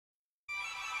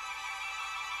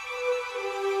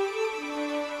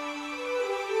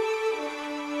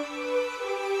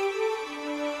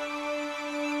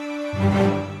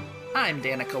I'm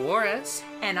Danica Juarez.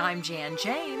 And I'm Jan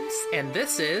James. And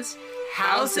this is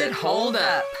How's It Hold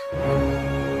Up?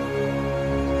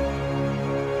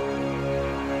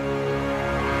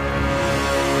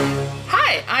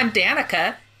 Hi, I'm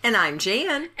Danica. And I'm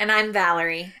Jan. And I'm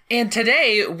Valerie. And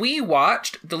today we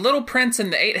watched The Little Prince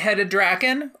and the Eight-Headed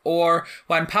Dragon, or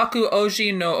Wanpaku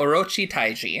Oji no Orochi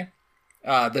Taiji.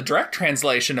 The direct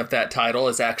translation of that title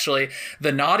is actually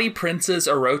The Naughty Prince's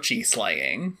Orochi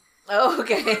Slaying. Oh,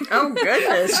 okay. Oh,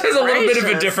 goodness. There's a little bit of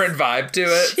a different vibe to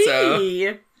it.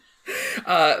 Gee.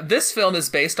 So, this film is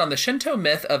based on the Shinto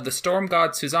myth of the storm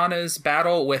god Susanoo's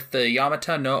battle with the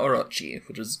Yamata no Orochi,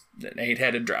 which is an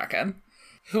eight-headed dragon.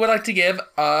 Who would like to give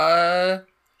a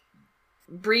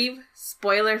brief,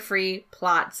 spoiler-free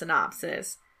plot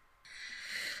synopsis?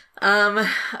 All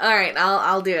right,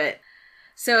 I'll do it.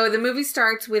 So the movie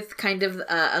starts with kind of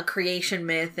a creation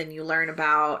myth, and you learn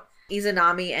about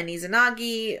Izanami and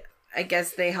Izanagi. I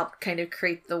guess they helped kind of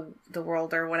create the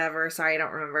world or whatever. Sorry, I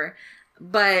don't remember.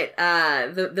 But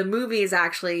the movie is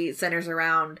actually centers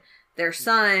around their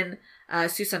son,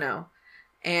 Susanoo.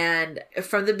 And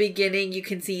from the beginning, you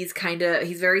can see he's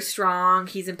very strong.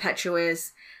 He's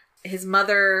impetuous. His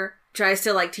mother tries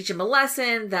to teach him a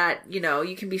lesson that,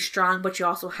 you can be strong, but you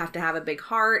also have to have a big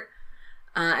heart.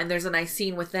 And there's a nice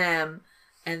scene with them.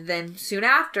 And then soon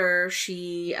after,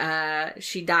 she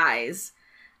dies.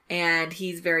 And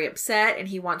he's very upset and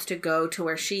he wants to go to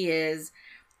where she is.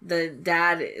 The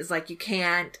dad is like, you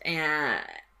can't. And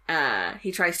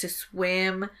he tries to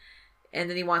swim. And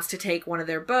then he wants to take one of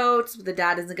their boats. But the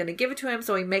dad isn't going to give it to him.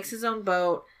 So he makes his own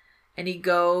boat. And he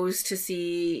goes to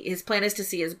see... His plan is to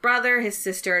see his brother, his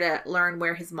sister, to learn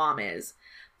where his mom is.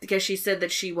 Because she said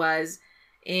that she was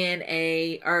in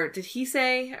a... Or did he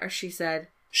say? Or she said...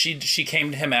 She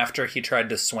came to him after he tried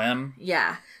to swim.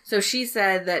 Yeah. So she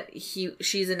said that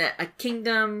she's in a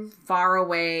kingdom far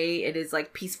away. It is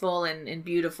peaceful and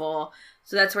beautiful.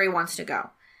 So that's where he wants to go.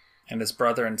 And his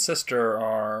brother and sister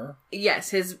are...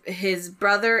 Yes, his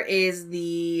brother is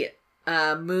the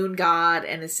moon god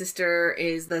and his sister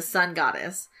is the sun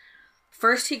goddess.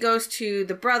 First he goes to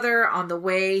the brother. On the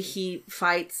way he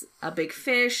fights a big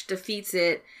fish, defeats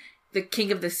it. The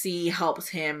king of the sea helps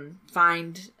him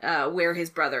find where his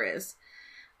brother is.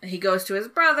 He goes to his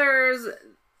brother's.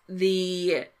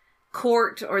 The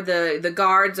court or the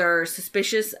guards are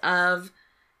suspicious of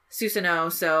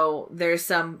Susanoo, so there's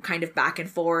some kind of back and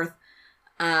forth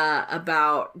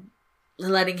about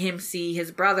letting him see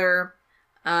his brother.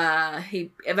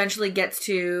 He eventually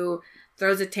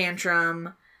throws a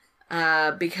tantrum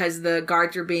because the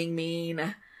guards are being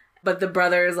mean, but the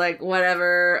brother is like,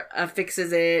 whatever,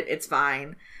 fixes it, it's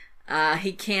fine.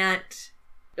 He can't,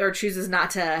 or chooses not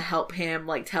to help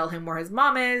him, tell him where his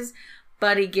mom is,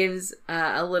 but he gives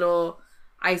a little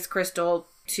ice crystal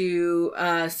to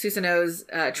Susanoo's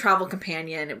travel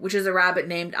companion, which is a rabbit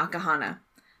named Akahana.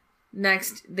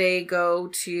 Next, they go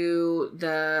to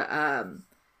the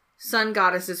sun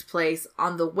goddess's place.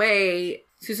 On the way,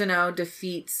 Susanoo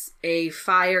defeats a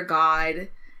fire god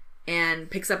and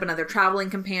picks up another traveling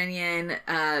companion.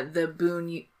 The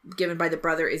boon given by the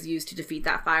brother is used to defeat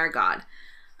that fire god.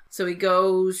 So he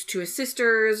goes to his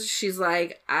sister's. She's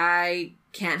like, I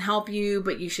can't help you,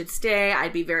 but you should stay.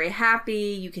 I'd be very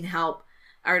happy. You can help.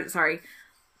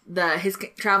 His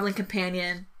traveling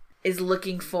companion is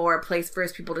looking for a place for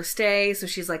his people to stay. So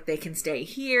she's like, they can stay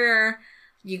here.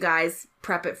 You guys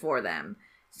prep it for them.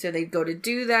 So they go to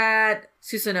do that.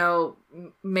 Susanoo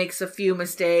makes a few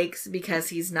mistakes because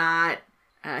he's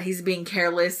being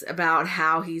careless about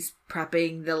how he's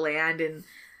prepping the land, and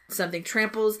something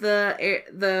tramples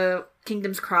the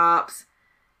kingdom's crops.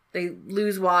 They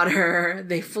lose water.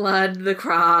 They flood the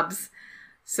crops.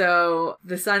 So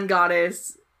the sun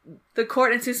goddess, the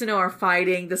court and Susanoo are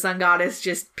fighting. The sun goddess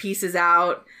just pieces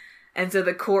out. And so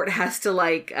the court has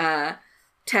to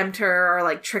tempt her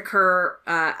or trick her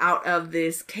out of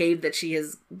this cave that she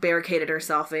has barricaded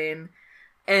herself in.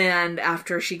 And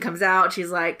after she comes out,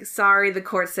 she's like, sorry, the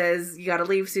court says you gotta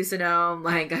leave, Susanoo.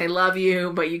 I love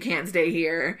you, but you can't stay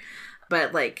here.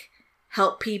 But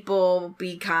help people,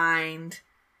 be kind.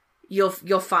 You'll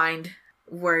find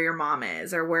where your mom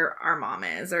is, or where our mom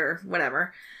is, or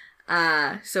whatever.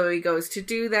 So he goes to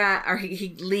do that, or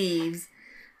he leaves,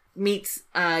 meets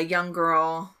a young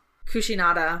girl,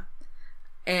 Kushinada,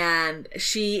 and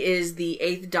she is the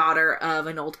 8th daughter of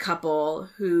an old couple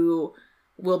who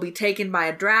will be taken by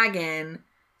a dragon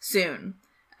soon.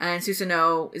 And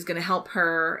Susanoo is going to help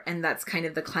her, and that's kind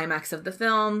of the climax of the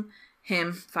film,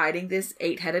 him fighting this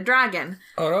 8-headed dragon.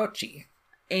 Orochi.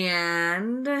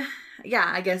 And yeah,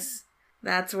 I guess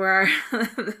That's where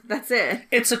that's it.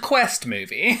 It's a quest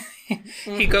movie.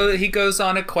 He goes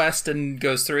on a quest and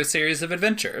goes through a series of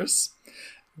adventures.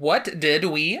 What did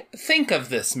we think of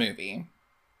this movie?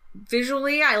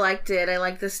 Visually, I liked it. I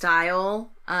liked the style.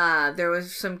 There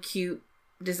was some cute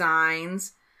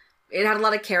designs. It had a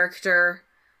lot of character.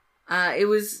 It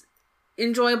was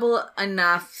enjoyable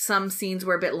enough. Some scenes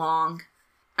were a bit long.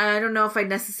 I don't know if I'd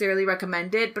necessarily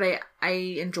recommend it, but I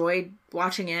enjoyed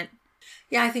watching it.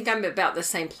 Yeah, I think I'm about the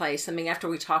same place. I mean, after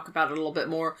we talk about it a little bit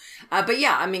more. But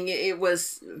yeah, I mean, it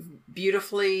was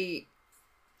beautifully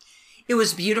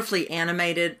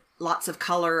animated, lots of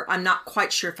color. I'm not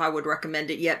quite sure if I would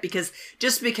recommend it yet because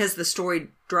the story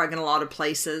drug in a lot of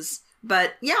places.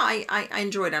 But yeah, I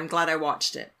enjoyed it. I'm glad I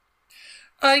watched it.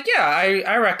 Yeah,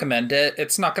 I recommend it.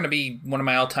 It's not going to be one of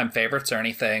my all-time favorites or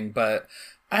anything, but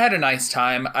I had a nice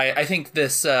time. I think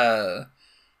this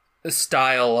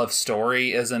style of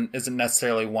story isn't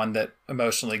necessarily one that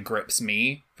emotionally grips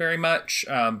me very much,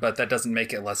 but that doesn't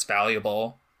make it less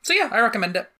valuable. So yeah, I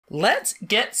recommend it. Let's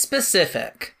get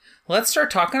specific. Let's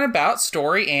start talking about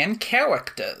story and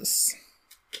characters.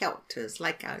 Characters,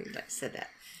 like how you said that.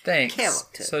 Thanks.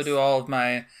 Characters. So do all of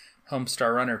my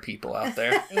Homestar Runner people out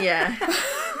there. Yeah.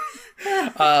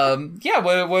 Yeah,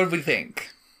 what did we think?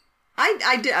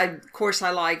 I did. Of course, I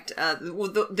liked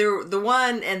the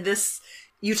one, and this.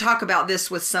 You talk about this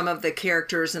with some of the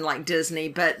characters in like Disney,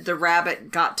 but the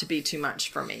rabbit got to be too much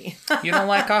for me. You don't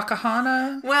like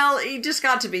Akahana? Well, he just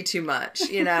got to be too much,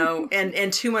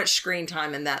 and too much screen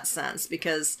time in that sense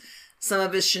because some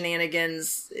of his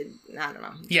shenanigans, I don't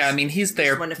know. Yeah, I mean, he's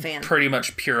there wasn't a fan. pretty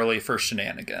much purely for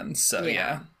shenanigans, so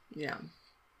yeah. Yeah.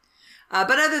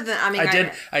 But other than, I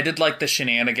mean, I did like the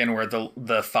shenanigan where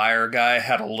the fire guy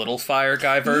had a little fire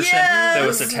guy version Yes! that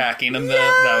was attacking him.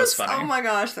 Yes! That was funny. Oh my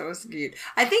gosh, that was cute.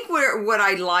 I think what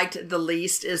I liked the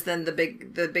least is then the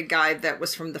big guy that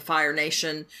was from the Fire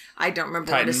Nation. I don't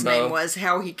remember what his name was.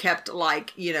 How he kept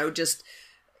just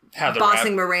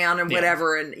bossing him around and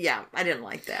whatever. And yeah, I didn't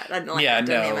like that. I didn't like that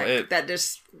dynamic. That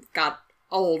just got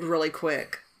old really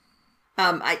quick.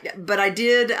 But I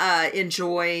did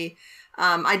enjoy.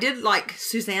 I did like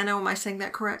Susano. Am I saying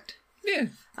that correct? Yeah.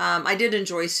 I did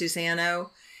enjoy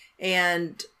Susano,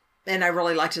 and I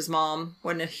really liked his mom.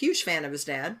 Wasn't a huge fan of his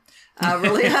dad.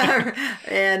 Really,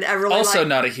 and I really also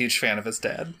not a huge fan of his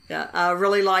dad. Yeah, I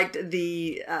really liked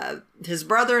his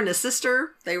brother and his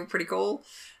sister. They were pretty cool.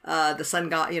 The sun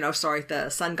god, the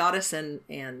sun goddess and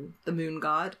the moon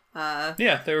god.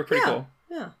 Yeah, they were pretty cool.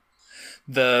 Yeah.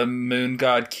 The moon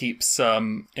god keeps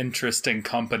some interesting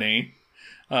company.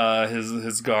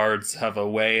 His guards have a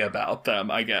way about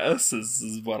them, I guess,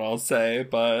 is what I'll say,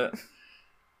 but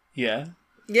yeah.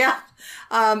 Yeah.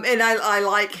 And I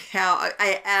like how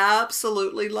I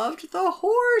absolutely loved the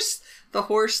horse. The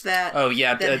horse that... Oh,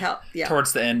 yeah.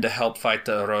 Towards the end, to help fight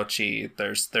the Orochi,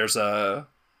 there's a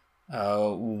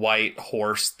white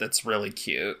horse that's really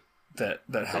cute that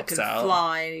helps out. Can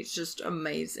fly, and he's just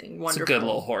amazing. Wonderful. It's a good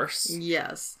little horse.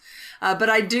 Yes. But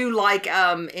I do like,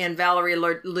 and Valerie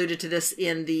alluded to this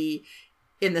in the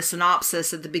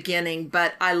synopsis at the beginning,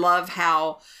 but I love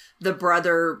how the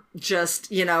brother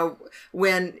just,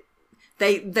 when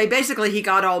they basically, he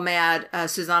got all mad,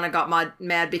 Susanna got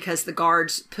mad because the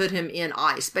guards put him in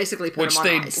ice, basically put him on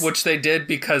ice. Which they did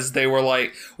because they were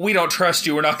like, we don't trust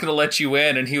you, we're not going to let you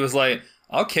in, and he was like,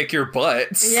 I'll kick your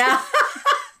butts. Yeah.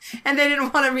 And they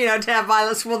didn't want him, to have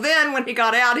violence. Well, then when he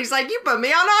got out, he's like, you put me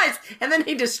on ice. And then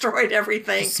he destroyed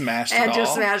everything. Smashed it all.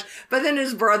 Smashed. But then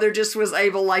his brother just was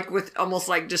able, with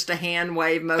almost just a hand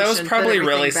wave motion. That was probably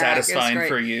really satisfying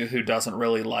for you who doesn't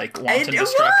really like wanton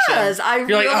destruction. It was.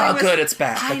 You're like, good, it's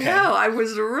back. I know. I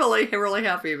was really, really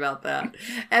happy about that.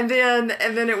 And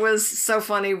then it was so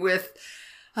funny with...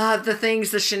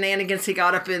 the shenanigans he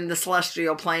got up in the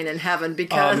celestial plane in heaven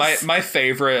because... my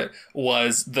favorite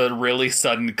was the really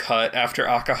sudden cut after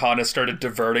Akahana started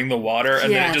diverting the water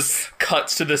and then it just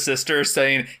cuts to the sister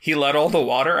saying he let all the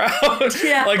water out.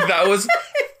 Yeah. That was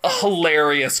a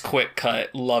hilarious quick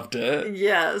cut. Loved it.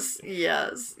 Yes.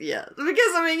 Because,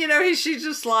 she's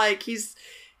just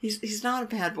He's not a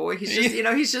bad boy. He's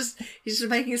just, he's just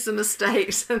making some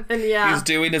mistakes. And then, he's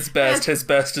doing his best. His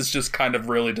best is just kind of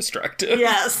really destructive.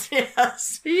 Yes,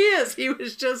 he is.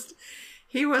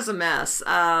 He was a mess.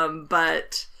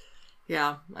 But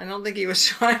yeah, I don't think he was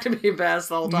trying to be best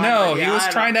the whole time. No, he was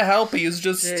trying to help. He's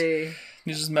just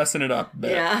messing it up a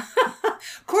bit. Yeah.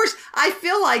 Of course, I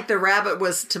feel like the rabbit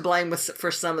was to blame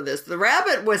for some of this. The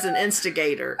rabbit was an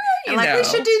instigator. And we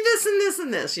should do this and this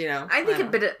and this, I think a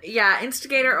bit of,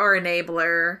 instigator or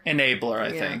enabler. Enabler,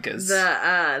 I think, is...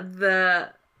 I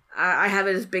have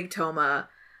it as Big Toma.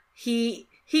 He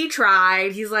he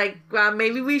tried. He's like, well,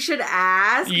 maybe we should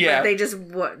ask. Yeah. But they just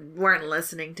weren't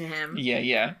listening to him.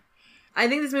 Yeah. I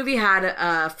think this movie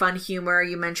had fun humor.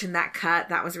 You mentioned that cut.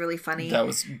 That was really funny. That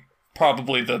was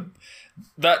probably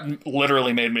that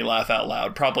literally made me laugh out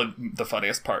loud. Probably the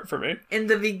funniest part for me. In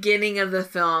the beginning of the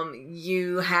film,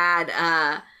 you had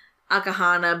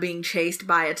Akahana being chased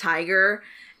by a tiger.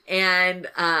 And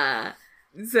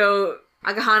so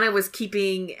Akahana was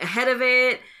keeping ahead of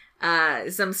it.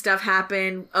 Some stuff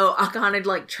happened. Oh, Akahana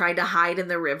like tried to hide in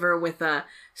the river with a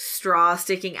straw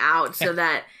sticking out so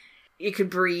that it could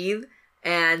breathe.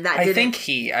 And that I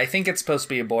think it's supposed to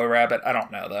be a boy rabbit. I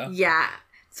don't know though. Yeah.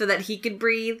 So that he could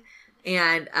breathe.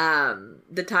 And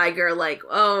the tiger like,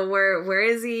 oh, where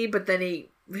is he? But then he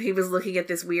was looking at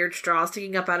this weird straw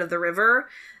sticking up out of the river.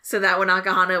 So that when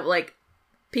Akahana like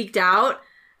peeked out,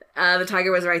 the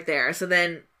tiger was right there. So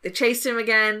then they chased him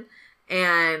again,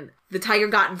 and the tiger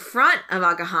got in front of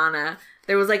Akahana.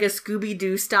 There was like a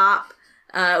Scooby-Doo stop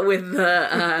with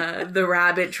the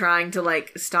rabbit trying to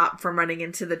like stop from running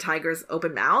into the tiger's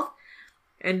open mouth,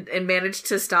 and managed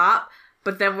to stop.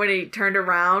 But then when he turned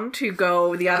around to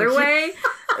go the other way,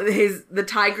 the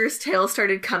tiger's tail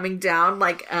started coming down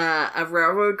like a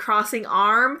railroad crossing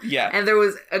arm. Yeah. And there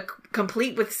was a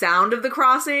complete with sound of the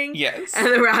crossing. Yes. And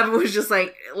the rabbit was just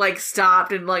like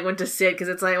stopped and like went to sit because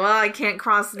it's like, well, I can't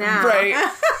cross now. Right.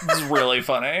 It's really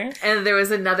funny. And there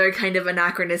was another kind of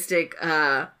anachronistic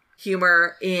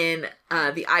humor in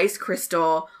the ice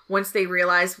crystal. Once they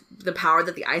realized the power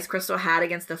that the ice crystal had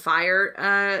against the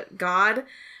fire god,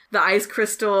 the ice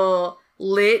crystal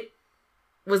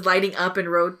was lighting up and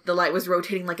the light was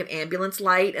rotating like an ambulance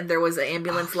light, and there was an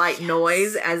ambulance light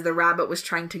noise as the rabbit was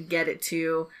trying to get it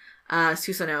to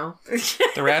Susanoo.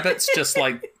 The rabbit's just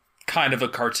like kind of a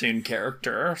cartoon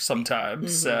character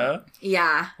sometimes.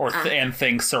 Yeah. And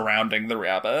things surrounding the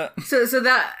rabbit. So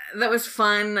that was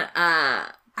fun.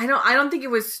 I don't think it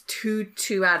was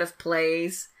too out of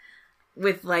place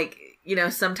with like,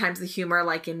 sometimes the humor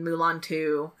like in Mulan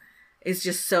 2 is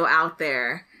just so out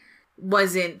there.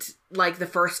 Wasn't like the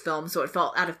first film, so it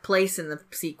felt out of place in the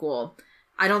sequel.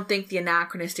 I don't think the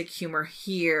anachronistic humor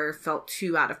here felt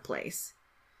too out of place.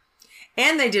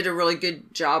 And they did a really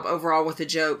good job overall with the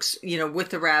jokes, with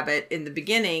the rabbit. In the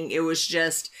beginning, it was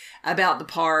just about the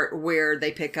part where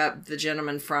they pick up the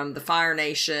gentleman from the Fire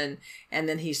Nation, and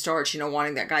then he starts,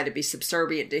 wanting that guy to be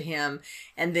subservient to him.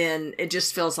 And then it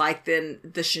just feels like then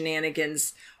the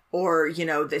shenanigans, or,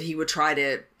 that he would try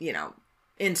to,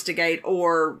 instigate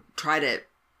or try to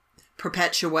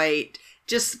perpetuate,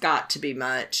 just got to be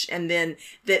much. And then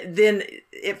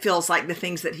it feels like the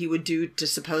things that he would do to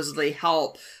supposedly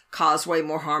help cause way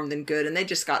more harm than good, and they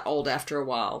just got old after a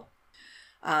while.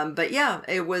 But yeah,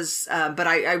 it was, but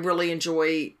I really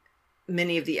enjoy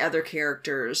many of the other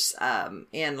characters,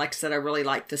 and like I said, I really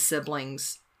like the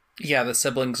siblings. Yeah, the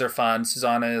siblings are fun.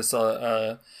 Susanna is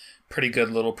a pretty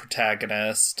good little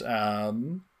protagonist.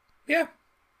 Yeah.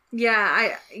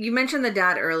 Yeah, you mentioned the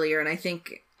dad earlier, and I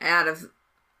think out of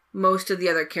most of the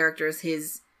other characters,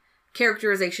 his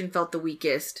characterization felt the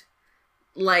weakest.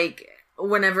 Like,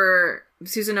 whenever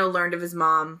Susanoo learned of his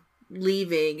mom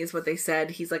leaving, is what they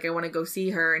said, he's like, I want to go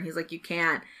see her, and he's like, you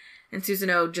can't. And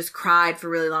Susanoo just cried for a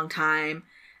really long time,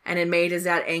 and it made his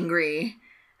dad angry.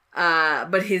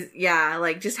 But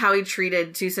just how he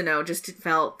treated Susanoo just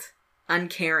felt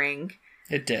uncaring.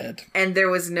 It did. And there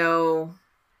was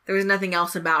nothing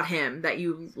else about him that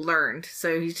you learned.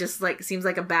 So he's just like, seems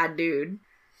like a bad dude.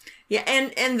 Yeah,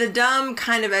 and the dumb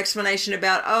kind of explanation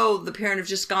about, the parent have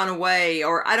just gone away,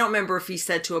 or I don't remember if he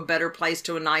said to a better place,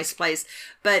 to a nice place.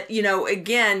 But,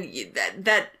 again,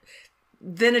 that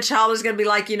then a child is going to be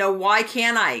like, why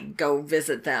can't I go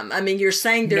visit them? I mean, you're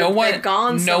saying they've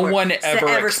gone somewhere. No one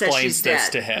ever explains this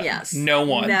to him. Yes. No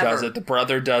one does it. The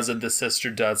brother does it. The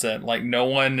sister doesn't. Like, no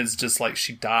one is just like,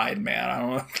 she died, man. I don't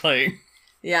know. Like...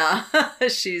 Yeah,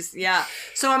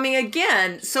 So, I mean,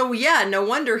 again, no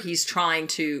wonder he's trying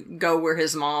to go where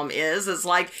his mom is. It's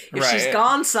like, if she's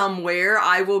gone somewhere,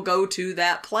 I will go to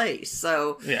that place.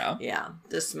 So,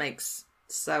 this makes...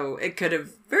 So, it could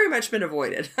have very much been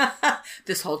avoided.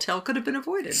 This hotel could have been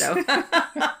avoided, though.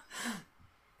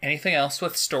 Anything else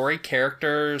with story,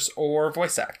 characters, or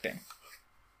voice acting?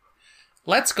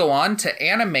 Let's go on to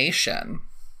animation.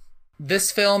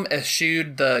 This film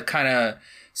eschewed the kind of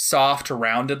soft,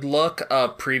 rounded look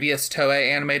of previous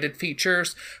Toei animated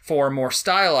features for a more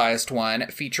stylized one,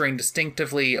 featuring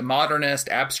distinctively modernist,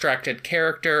 abstracted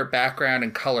character, background,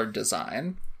 and color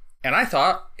design. And I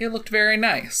thought it looked very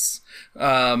nice.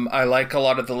 I like a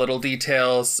lot of the little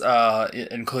details,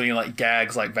 including like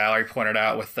gags, like Valerie pointed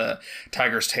out, with the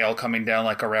tiger's tail coming down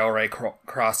like a railway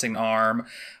crossing arm.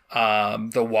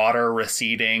 The water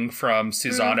receding from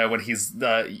Susano when he's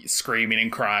screaming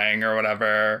and crying or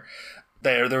whatever.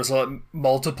 There's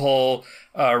multiple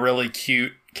really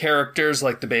cute characters,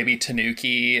 like the baby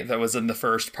Tanuki that was in the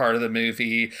first part of the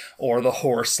movie, or the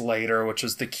horse later, which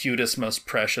was the cutest, most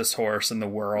precious horse in the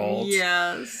world.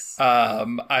 Yes.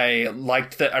 I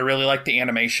really liked the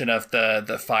animation of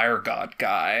the fire god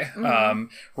guy.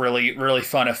 Really, really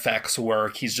fun effects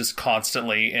work. He's just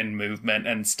constantly in movement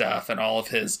and stuff, and all of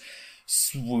his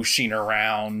swooshing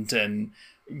around and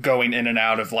going in and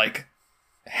out of like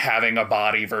having a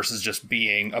body versus just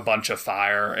being a bunch of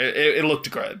fire. It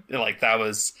looked good. That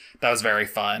was very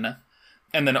fun.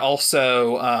 And then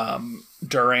also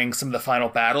during some of the final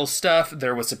battle stuff,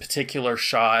 there was a particular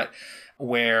shot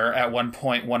where at one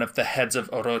point one of the heads of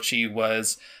Orochi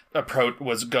was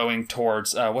going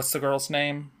towards what's the girl's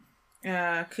name?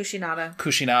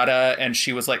 Kushinada, and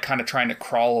she was like kind of trying to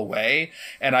crawl away,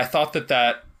 and I thought that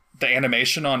the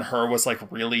animation on her was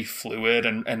like really fluid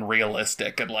and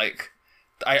realistic, and like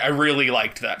I really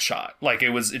liked that shot. Like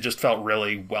it just felt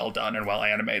really well done and well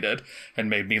animated, and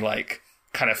made me like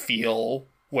kind of feel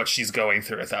what she's going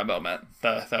through at that moment.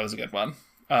 That was a good one.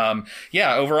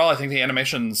 Overall I think the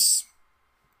animation's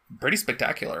pretty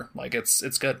spectacular. Like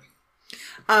it's good.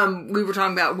 We were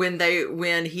talking about when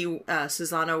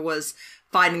Susano was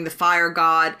fighting the fire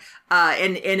god,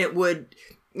 and it would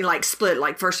like split.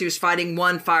 Like first he was fighting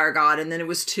one fire god, and then it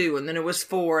was two, and then it was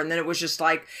four, and then it was just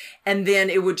like, and then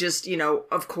it would just,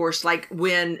 of course, like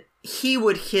when he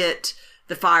would hit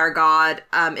the fire god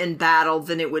in battle,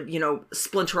 then it would,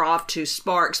 splinter off to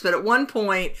sparks. But at one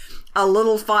point, a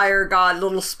little fire god,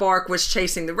 little spark, was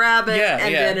chasing the rabbit,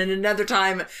 then in another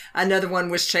time, another one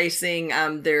was chasing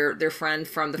their friend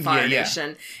from the Fire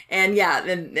Nation, and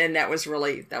that was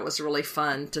really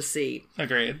fun to see.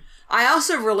 Agreed. I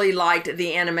also really liked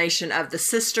the animation of the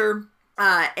sister.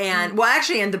 And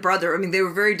the brother. I mean, they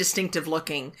were very distinctive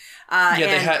looking.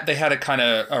 They had a kind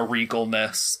of a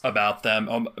regalness about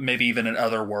them, maybe even an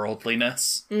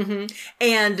otherworldliness. Mm-hmm.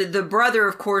 And the brother,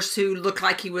 of course, who looked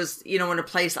like he was, in a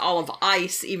place all of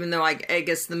ice, even though I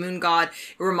guess the moon god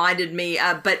reminded me.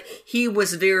 But he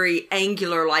was very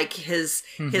angular, like his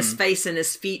face and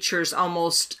his features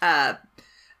almost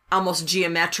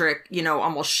geometric,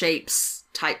 almost shapes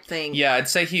type thing. Yeah, I'd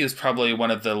say he was probably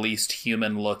one of the least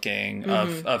human looking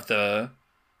of the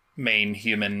main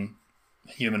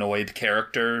humanoid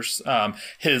characters.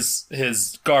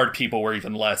 His guard people were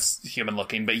even less human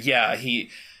looking, but he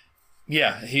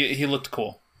looked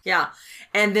cool. Yeah.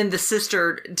 And then the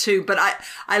sister too, but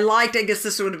I liked, I guess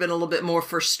this would have been a little bit more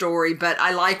for story, but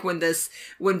I like when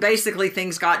basically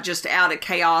things got just out of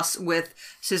chaos with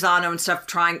Susano and stuff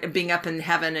being up in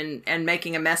heaven and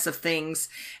making a mess of things.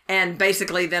 And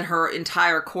basically then her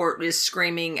entire court is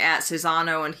screaming at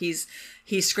Susano, and he's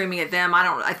screaming at them.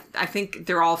 I think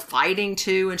they're all fighting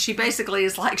too. And she basically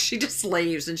is like, she just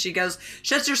leaves and she goes,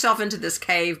 shuts herself into this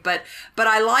cave. But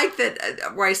I like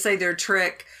that where I say their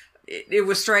trick, it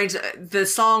was strange. The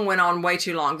song went on way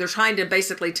too long. They're trying to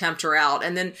basically tempt her out.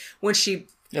 And then when she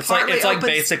it's like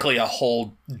basically a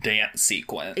whole dance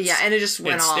sequence. Yeah, and it just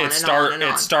went on.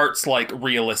 It starts like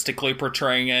realistically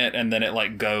portraying it, and then it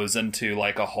like goes into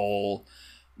like a whole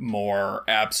more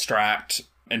abstract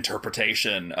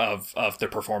interpretation of the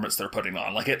performance they're putting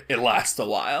on. Like it lasts a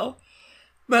while.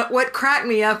 But what cracked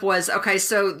me up was, okay,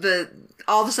 so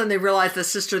all of a sudden they realize the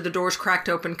sister, the door's cracked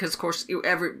open because, of course,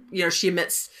 she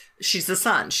admits she's the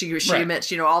son. She right.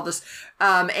 admits, all this.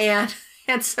 And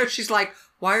so she's like,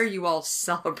 why are you all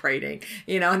celebrating?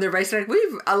 And they're basically like,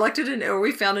 we've elected or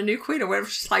we found a new queen or whatever.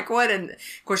 She's like, what? And,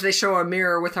 of course, they show a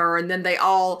mirror with her. And then they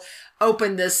all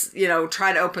open this,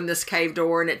 try to open this cave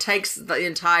door. And it takes the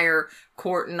entire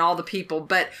court and all the people.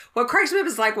 But what cracks me up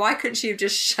is like, why couldn't she have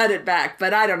just shut it back?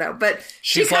 But I don't know. But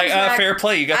she's like, fair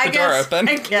play. You got the door open.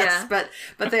 I guess, yeah.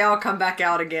 But they all come back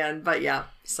out again. But yeah,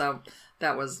 so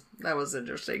that was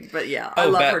interesting. But yeah, I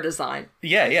love her design.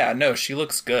 Yeah. No, she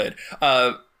looks good.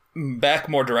 Back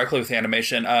more directly with the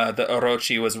animation, the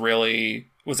Orochi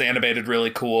was animated really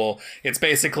cool. It's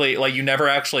basically like you never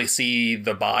actually see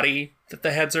the body that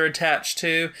the heads are attached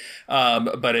to,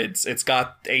 but it's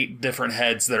got 8 different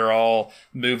heads that are all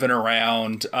moving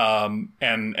around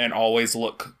and always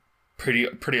look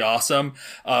pretty awesome.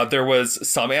 There was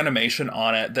some animation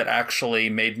on it that actually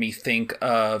made me think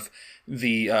of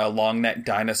the long-necked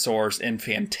dinosaurs in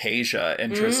Fantasia,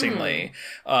 interestingly.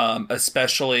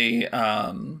 Especially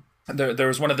There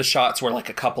was one of the shots where like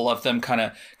a couple of them kind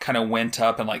of went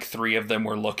up and like three of them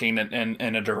were looking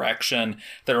in a direction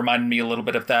that reminded me a little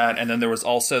bit of that. And then there was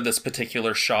also this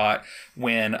particular shot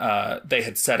when they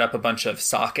had set up a bunch of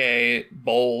sake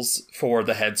bowls for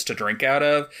the heads to drink out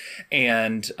of,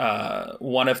 and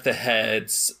one of the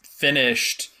heads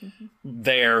finished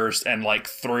theirs and like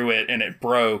threw it and it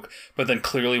broke, but then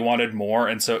clearly wanted more,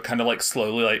 and so it kind of like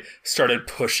slowly like started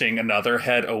pushing another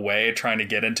head away trying to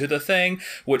get into the thing,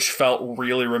 which felt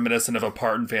really reminiscent of a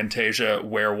part in Fantasia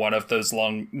where one of those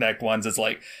long-necked ones is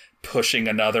like pushing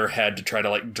another head to try to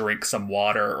like drink some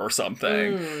water or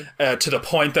something, to the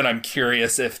point that I'm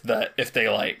curious if they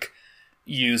like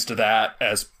used that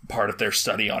as part of their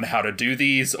study on how to do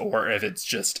these, or if it's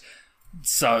just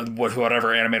whatever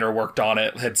animator worked on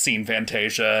it had seen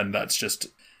Fantasia and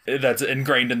that's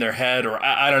ingrained in their head, or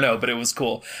I don't know, but it was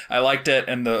cool. I liked it,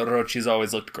 and the orochis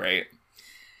always looked great.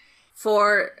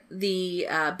 For the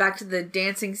back to the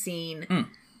dancing scene,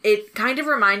 it kind of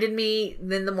reminded me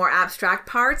then the more abstract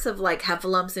parts of like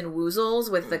Heffalumps and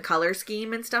Woozles with the color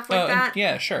scheme and stuff like that.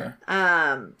 Yeah, sure.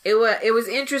 It was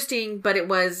interesting, but it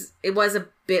was a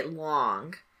bit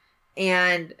long.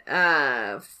 And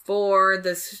for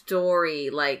the story,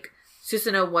 like,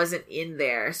 Susanoo wasn't in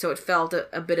there, so it felt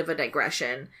a bit of a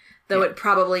digression. Though it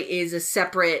probably is a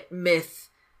separate myth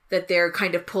that they're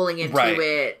kind of pulling into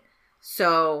it.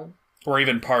 So... Or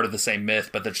even part of the same myth,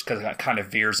 but just because it kind of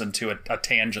veers into a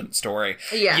tangent story.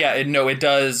 Yeah. Yeah, it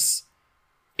does...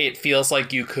 It feels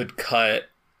like you could cut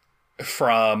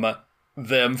from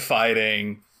them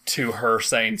fighting to her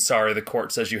saying, sorry, the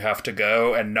court says you have to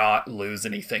go, and not lose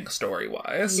anything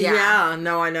story-wise. Yeah,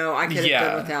 no, I know. I could have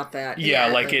done without that. Yeah,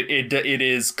 like it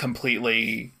is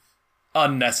completely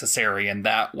unnecessary in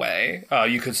that way.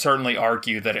 You could certainly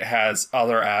argue that it has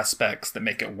other aspects that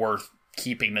make it worth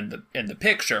keeping in the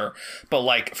picture, but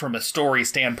like from a story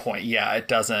standpoint, it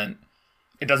doesn't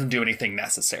do anything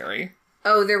necessary.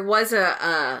 Oh, there was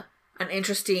an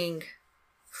interesting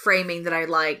framing that I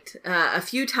liked. A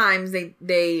few times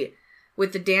they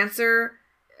with the dancer,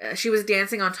 she was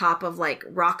dancing on top of like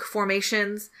rock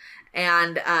formations,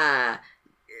 and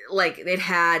like it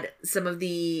had some of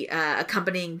the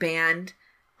accompanying band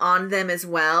on them as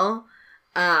well.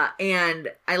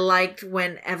 And I liked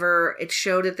whenever it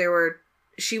showed that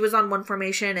she was on one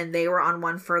formation and they were on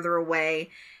one further away,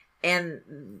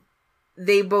 and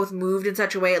they both moved in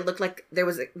such a way it looked like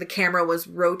the camera was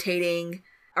rotating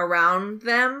around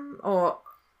them, or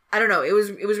I don't know. It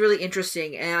was really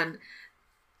interesting, and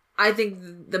I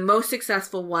think the most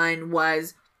successful one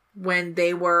was when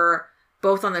they were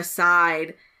both on the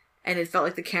side and it felt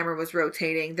like the camera was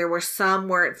rotating. There were some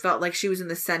where it felt like she was in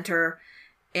the center,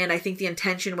 and I think the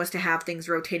intention was to have things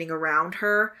rotating around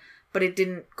her, but it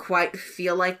didn't quite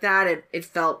feel like that. It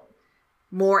felt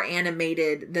more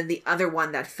animated than the other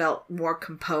one that felt more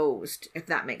composed, if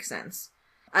that makes sense.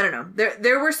 I don't know.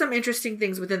 There were some interesting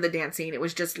things within the dance scene. It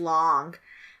was just long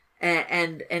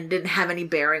and didn't have any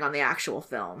bearing on the actual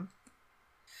film.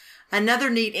 Another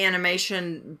neat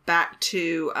animation back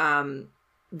to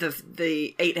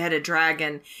the eight-headed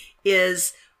dragon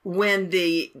is when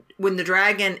the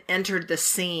dragon entered the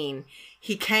scene,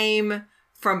 he came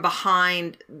from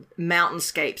behind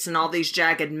mountainscapes and all these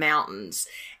jagged mountains,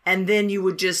 and then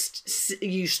you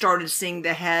started seeing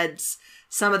the heads.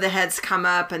 Some of the heads come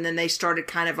up, and then they started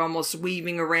kind of almost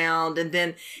weaving around. And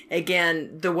then,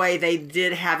 again, the way they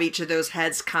did have each of those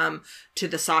heads come to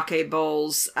the sake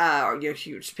bowls, or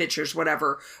huge pitchers,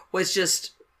 whatever, was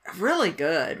just really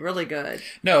good, really good.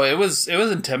 No, it was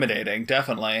intimidating,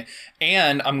 definitely.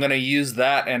 And I'm going to use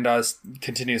that and us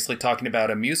continuously talking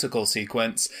about a musical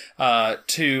sequence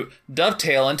to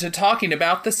dovetail into talking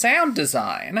about the sound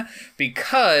design,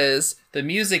 because the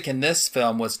music in this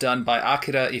film was done by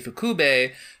Akira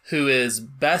Ifukube, who is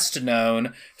best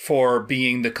known for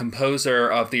being the composer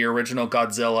of the original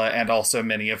Godzilla and also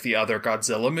many of the other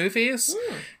Godzilla movies.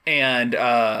 And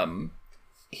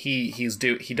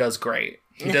he does great.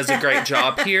 He does a great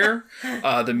job here.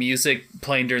 The music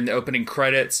playing during the opening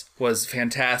credits was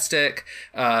fantastic.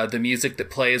 The music that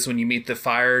plays when you meet the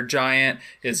fire giant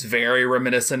is very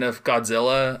reminiscent of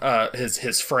Godzilla.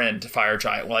 His friend, Fire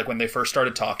Giant. Like when they first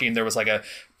started talking, there was like a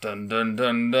dun dun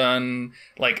dun dun,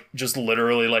 like just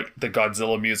literally like the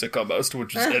Godzilla music almost,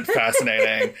 which is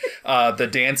fascinating. The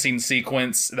dancing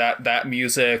sequence, that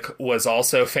music was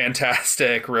also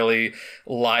fantastic, really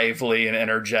lively and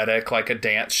energetic, like a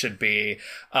dance should be.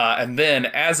 And then,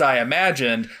 as I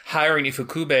imagined, hiring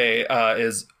Ifukube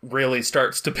really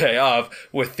starts to pay off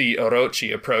with the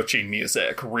Orochi approaching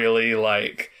music, really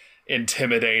like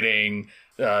intimidating,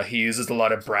 he uses a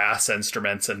lot of brass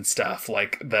instruments and stuff,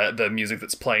 like the music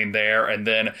that's playing there, and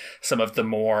then some of the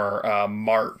more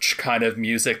march kind of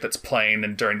music that's playing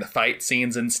and during the fight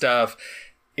scenes and stuff.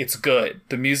 It's good.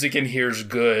 The music in here is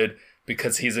good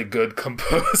because he's a good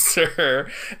composer,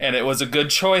 and it was a good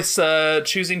choice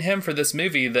choosing him for this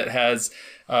movie that has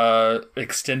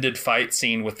extended fight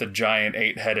scene with the giant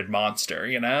 8-headed monster,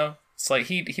 you know? It's like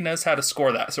he knows how to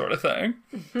score that sort of thing.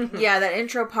 Yeah, that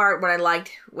intro part, what I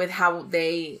liked with how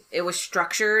it was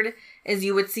structured is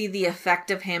you would see the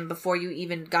effect of him before you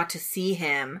even got to see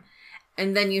him.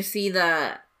 And then you see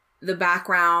the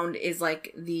background is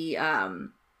like the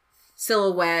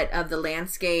silhouette of the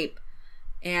landscape,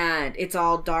 and it's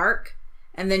all dark.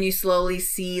 And then you slowly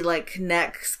see like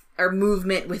connects or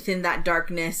movement within that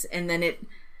darkness, and then it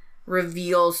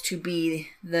reveals to be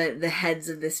the heads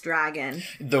of this dragon.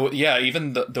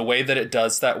 Even the way that it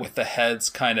does that with the heads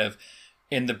kind of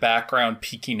in the background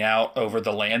peeking out over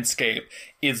the landscape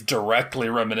is directly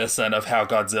reminiscent of how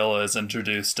Godzilla is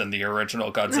introduced in the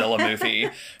original Godzilla movie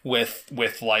with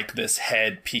like this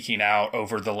head peeking out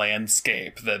over the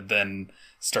landscape that then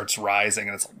starts rising,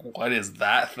 and it's like, what is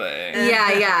that thing?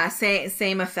 Yeah,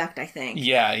 same effect, I think.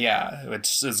 Yeah,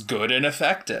 which is good and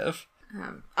effective.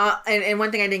 And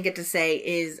one thing I didn't get to say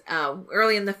is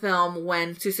early in the film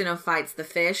when Susanoo fights the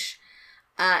fish,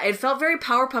 it felt very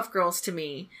Powerpuff Girls to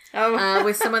me.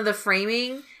 With some of the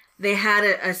framing, they had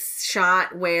a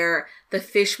shot where the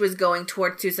fish was going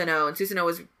towards Susanoo, and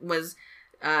Susanoo was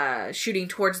shooting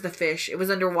towards the fish. It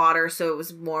was underwater, so it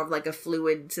was more of like a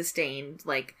fluid sustained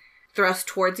like thrust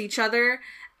towards each other,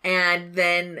 and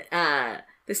then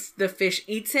the fish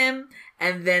eats him,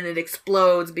 and then it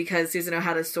explodes because Susanoo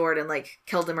had a sword and like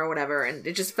killed him or whatever, and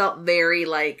it just felt very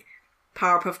like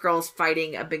Powerpuff Girls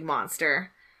fighting a big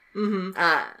monster.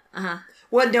 Mm-hmm.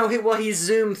 Well, he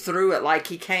zoomed through it, like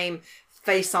he came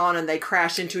face on and they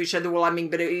crashed into each other. Well, I mean,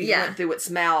 but he went through its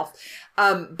mouth.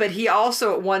 But he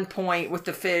also at one point with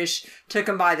the fish took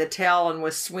him by the tail and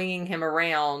was swinging him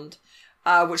around.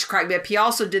 Which cracked me up. He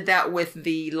also did that with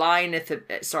the lion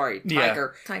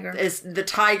tiger. Is the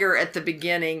tiger at the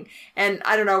beginning. And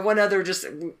I don't know, one other just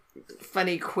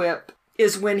funny quip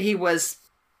is when he was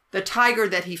the tiger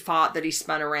that he fought, that he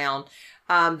spun around.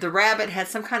 The rabbit had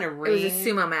some kind of ring. It was a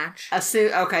sumo match. A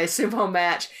sumo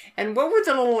match. And what were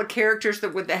the little characters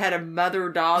that had a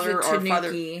mother-daughter or father?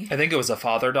 I think it was a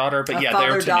father-daughter, but they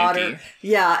were Tanuki.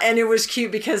 Yeah, and it was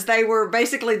cute because they were,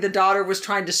 basically the daughter was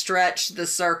trying to stretch the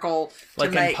circle. Like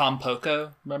in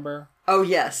Pompoko, remember? Oh,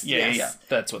 yes. Yeah.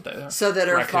 That's what they are. So that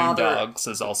her Raccoon father... dogs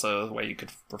is also the way you could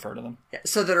refer to them.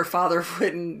 So that her father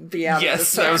wouldn't be out of the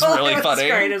circle. Yes, that was really funny.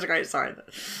 It was great. Sorry.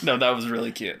 No, that was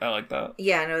really cute. I like that.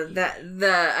 Yeah,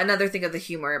 no, another thing of the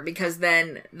humor, because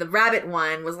then the rabbit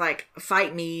one was like,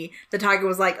 fight me. The tiger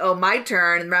was like, oh, my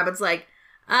turn. And the rabbit's like,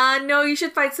 no, you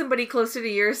should fight somebody closer to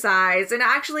your size. And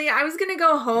actually, I was gonna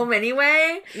go home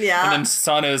anyway. Yeah. And then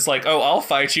Sana's like, oh, I'll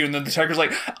fight you. And then the tiger's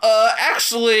like,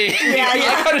 actually,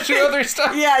 I gotta do other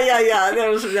stuff. Yeah.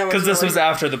 Because this was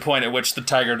after the point at which the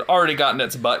tiger had already gotten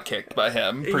its butt kicked by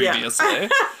him previously.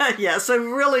 Yeah, so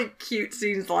really cute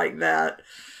scenes like that.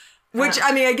 Which,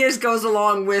 I mean, I guess goes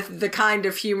along with the kind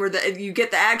of humor that you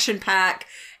get the action pack,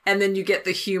 and then you get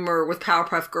the humor with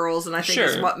Powerpuff Girls, and I think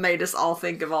is what made us all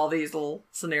think of all these little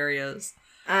scenarios.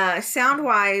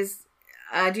 Sound-wise,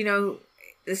 do you know,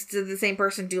 did the same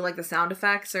person do like the sound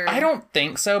effects? Or I don't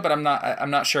think so, but I'm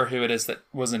not sure who it is that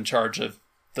was in charge of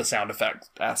the sound effect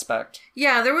aspect.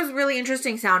 Yeah, there was really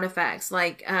interesting sound effects.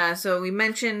 Like, so we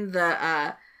mentioned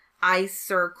the ice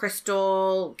or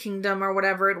crystal kingdom or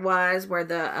whatever it was, where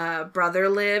the brother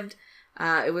lived.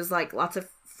 It was like lots of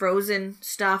frozen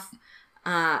stuff.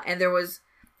 And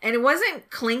it wasn't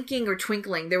clinking or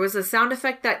twinkling. There was a sound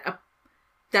effect that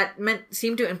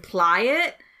seemed to imply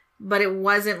it, but it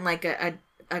wasn't like a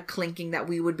clinking that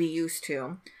we would be used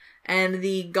to. And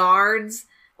the guards,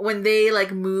 when they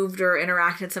like moved or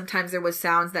interacted, sometimes there was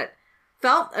sounds that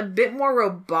felt a bit more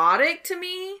robotic to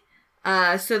me.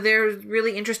 So there's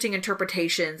really interesting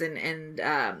interpretations and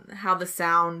how the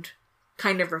sound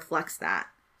kind of reflects that.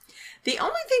 The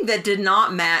only thing that did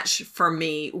not match for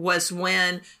me was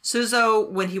when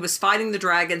when he was fighting the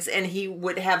dragons and he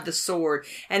would have the sword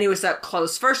and he was up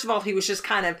close. First of all, he was just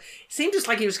seemed just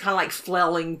like he was kind of like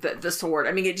flailing the sword.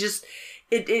 I mean,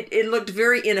 it looked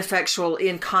very ineffectual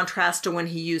in contrast to when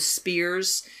he used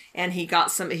spears and he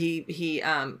got he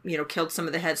killed some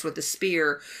of the heads with the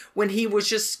spear, when he was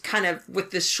just kind of with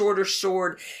this shorter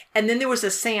sword. And then there was a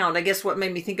sound, I guess what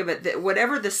made me think of it, that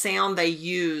whatever the sound they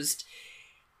used,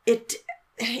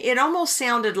 it almost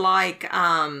sounded like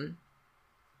that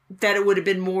it would have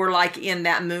been more like in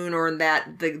that moon or in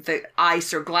that the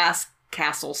ice or glass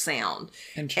castle sound.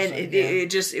 And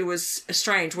it was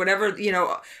strange. Whatever,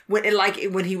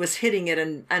 when he was hitting it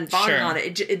and banging on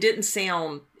it, it didn't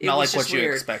sound... It Not was like just what you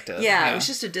weird. expected. Yeah, it was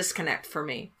just a disconnect for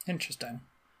me. Interesting.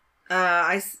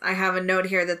 I have a note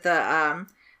here that the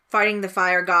fighting the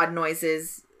fire god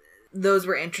noises, those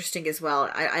were interesting as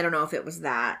well. I don't know if it was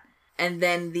that. And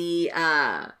then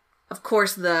of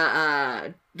course,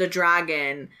 the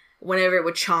dragon, whenever it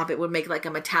would chomp, it would make like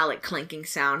a metallic clinking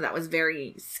sound that was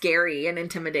very scary and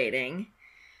intimidating.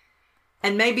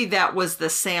 And maybe that was the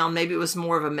sound. Maybe it was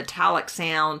more of a metallic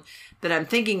sound that I'm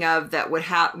thinking of that would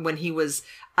happen when he was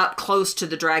up close to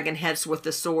the dragon heads with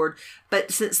the sword.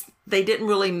 But since they didn't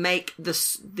really make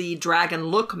the dragon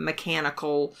look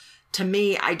mechanical, to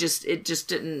me,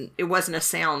 it wasn't a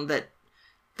sound that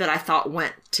I thought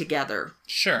went together.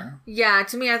 Sure. Yeah,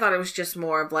 to me, I thought it was just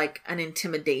more of like an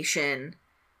intimidation.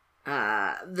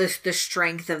 The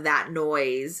strength of that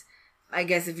noise. I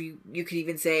guess if you could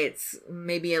even say it's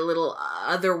maybe a little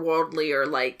otherworldly or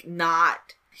like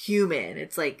not human.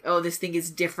 It's like, oh, this thing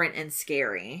is different and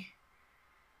scary.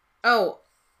 Oh,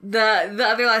 the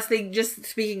other last thing, just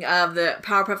speaking of the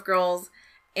Powerpuff Girls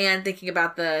and thinking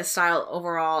about the style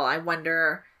overall, I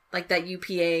wonder, like that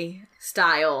UPA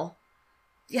style,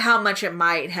 how much it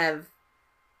might have.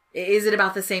 Is it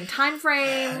about the same time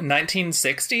frame?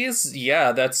 1960s?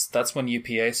 Yeah, that's when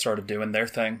UPA started doing their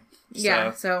thing.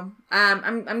 Yeah, so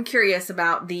I'm curious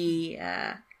about the.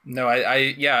 No,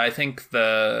 I think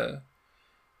the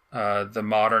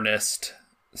modernist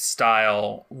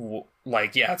style,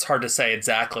 it's hard to say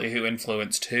exactly who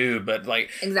influenced who, but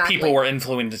people were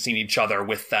influencing each other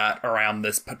with that around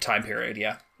this time period.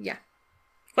 Yeah. Yeah.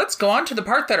 Let's go on to the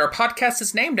part that our podcast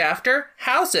is named after.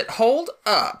 How's it hold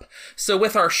up? So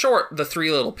with our short, The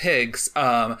Three Little Pigs,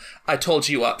 I told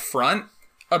you up front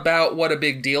about what a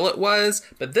big deal it was,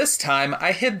 but this time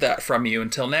I hid that from you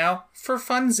until now for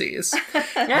funsies.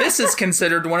 This is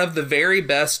considered one of the very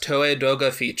best Toei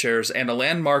Doga features and a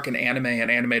landmark in anime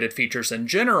and animated features in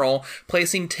general,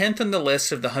 placing 10th in the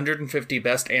list of the 150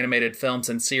 best animated films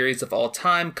and series of all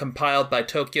time, compiled by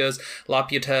Tokyo's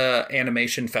Laputa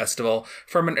Animation Festival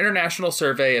from an international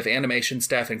survey of animation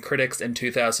staff and critics in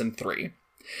 2003.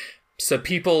 So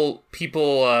people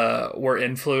were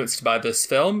influenced by this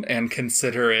film and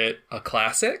consider it a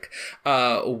classic.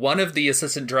 One of the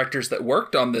assistant directors that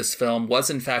worked on this film was,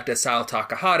 in fact, Isao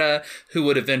Takahata, who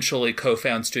would eventually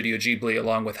co-found Studio Ghibli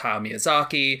along with Hayao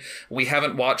Miyazaki. We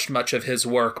haven't watched much of his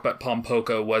work, but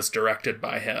Pompoko was directed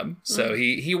by him. So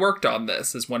he worked on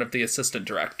this as one of the assistant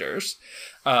directors.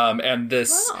 And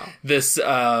this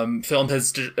film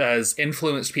has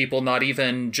influenced people not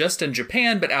even just in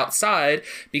Japan, but outside,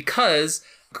 because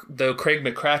though Craig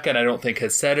McCracken, I don't think,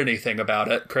 has said anything about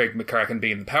it, Craig McCracken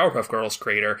being the Powerpuff Girls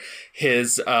creator,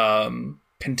 his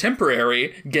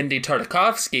contemporary, Gendy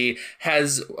Tartakovsky,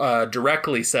 has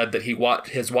directly said that he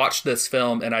has watched this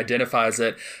film and identifies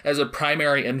it as a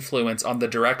primary influence on the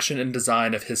direction and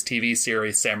design of his TV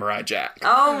series Samurai Jack.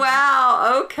 Oh,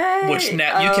 wow. Okay. Which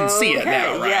now you can see it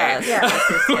now, right?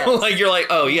 Yes. You're like,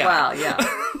 oh, yeah. Wow,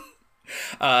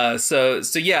 yeah. So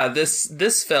yeah,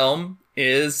 this film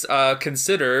is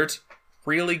considered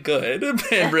really good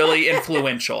and really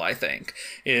influential, I think,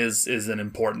 is an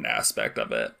important aspect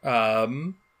of it.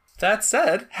 That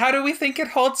said, how do we think it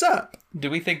holds up? Do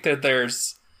we think that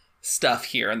there's stuff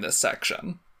here in this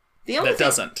section that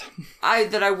doesn't?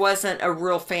 That I wasn't a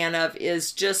real fan of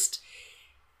is just,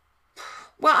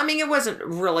 well, I mean, it wasn't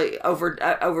really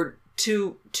over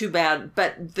too bad,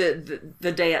 but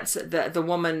the dance, the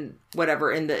woman,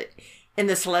 whatever, in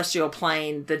the celestial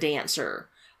plane, the dancer.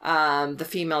 The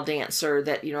female dancer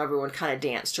that, everyone kind of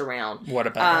danced around. What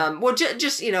about her? Well,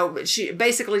 just, she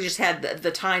basically just had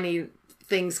the tiny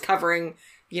things covering,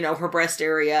 her breast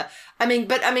area.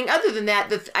 Other than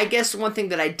that, I guess one thing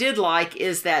that I did like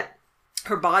is that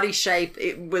her body shape,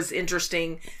 it was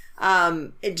interesting.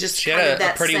 It just she kind had of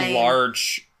that a pretty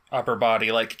large upper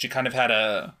body. Like, she kind of had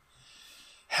a...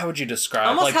 How would you describe?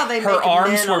 Almost how they her make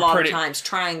arms men were a lot pretty, of times,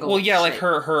 triangle. Well, yeah, like shape.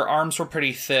 her arms were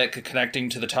pretty thick, connecting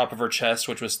to the top of her chest,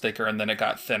 which was thicker, and then it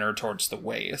got thinner towards the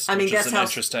waist. Which is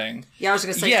interesting. Yeah, I was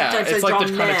going to say. Yeah, sometimes it's they like draw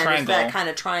the men kind of triangle. that kind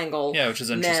of triangle. Yeah, which is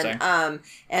interesting.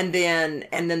 And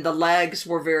then the legs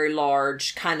were very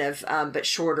large, kind of, but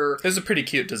shorter. It was a pretty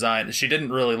cute design. She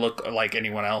didn't really look like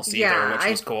anyone else either, which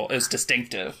was cool. It was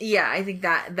distinctive. Yeah, I think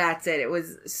that's it. It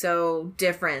was so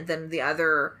different than the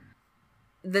other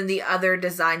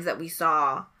designs that we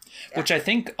saw. Which I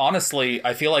think, honestly,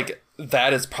 I feel like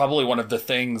that is probably one of the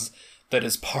things that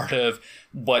is part of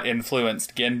what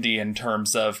influenced Gendy in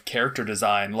terms of character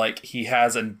design. Like, he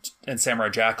has in Samurai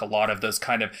Jack a lot of those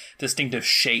kind of distinctive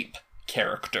shape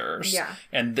characters. Yeah.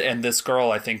 And this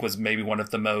girl, I think, was maybe one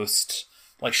of the most,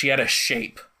 like, she had a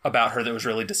shape about her that was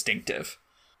really distinctive.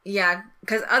 Yeah,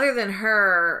 because other than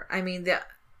her, I mean, the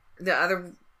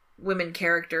other women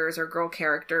characters or girl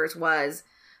characters was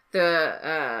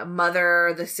the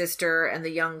mother, the sister, and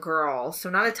the young girl. So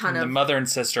not a ton of... The mother and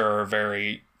sister are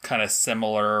very kind of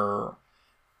similar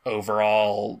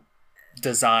overall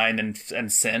design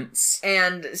and sense.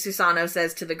 And Susano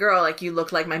says to the girl, like, you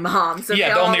look like my mom. So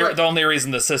yeah, the only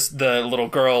reason the little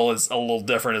girl is a little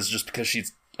different is just because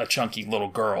she's a chunky little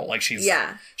girl. Like, she's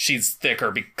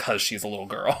thicker because she's a little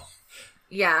girl.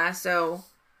 Yeah, so...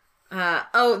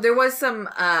 there was some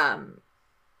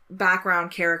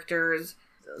background characters,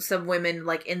 some women,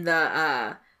 like, in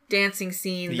the dancing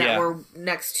scene that were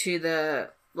next to the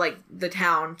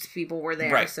town people were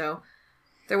there. Right. So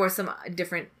there was some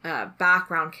different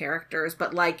background characters,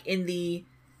 but, like, in the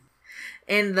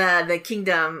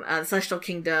kingdom, the Celestial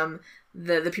Kingdom,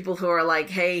 the people who are like,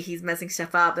 hey, he's messing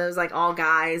stuff up, it was, like, all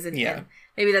guys, and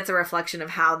maybe that's a reflection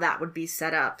of how that would be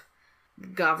set up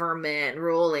government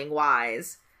ruling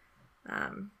wise.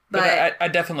 But I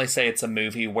definitely say it's a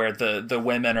movie where the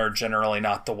women are generally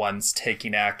not the ones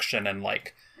taking action and,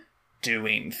 like,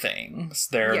 doing things.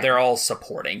 They're all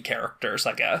supporting characters,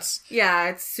 I guess. Yeah,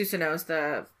 it's Susanoo's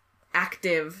the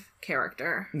active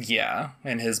character. Yeah,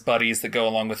 and his buddies that go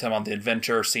along with him on the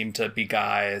adventure seem to be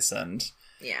guys, and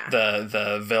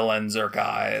the villains are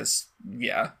guys.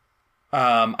 Yeah.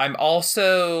 I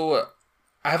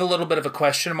have a little bit of a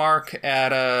question mark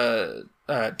at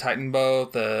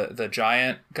Titanbo, the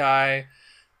giant guy,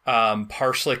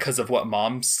 partially because of what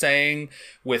Mom's saying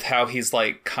with how he's,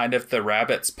 like, kind of the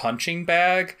rabbit's punching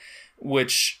bag,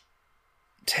 which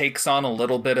takes on a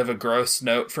little bit of a gross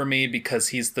note for me because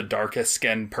he's the darkest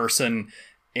skinned person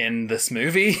in this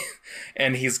movie,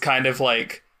 and he's kind of,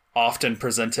 like, often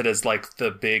presented as, like,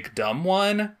 the big dumb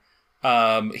one.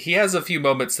 He has a few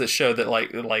moments that show that,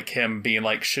 like him being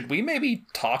like, should we maybe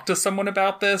talk to someone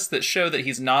about this, that show that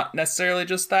he's not necessarily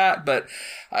just that, but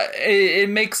it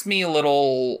makes me a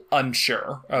little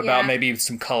unsure about maybe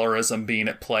some colorism being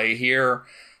at play here,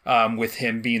 with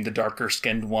him being the darker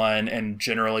skinned one and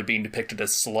generally being depicted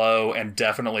as slow and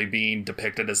definitely being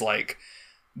depicted as, like,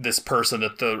 this person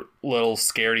that the little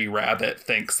scaredy rabbit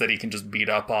thinks that he can just beat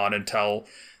up on and tell,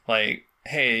 like,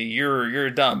 hey,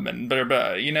 you're dumb and blah,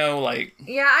 blah, you know, like...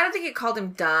 Yeah, I don't think it called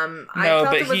him dumb. No,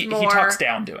 but he talks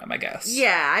down to him, I guess.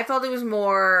 Yeah, I felt it was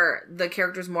more... The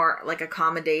character's more, like,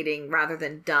 accommodating rather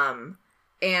than dumb.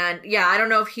 And, yeah, I don't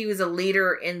know if he was a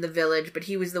leader in the village, but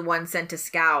he was the one sent to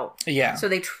scout. Yeah. So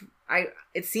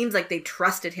it seems like they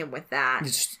trusted him with that.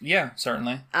 Yeah,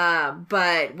 certainly.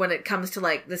 But when it comes to,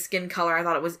 like, the skin color, I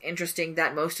thought it was interesting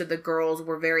that most of the girls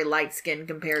were very light-skinned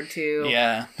compared to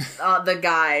the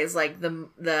guys. Like,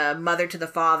 the mother to the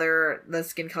father, the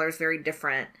skin color is very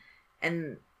different.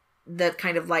 And the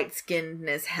kind of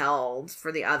light-skinnedness held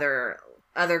for the other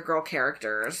girl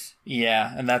characters.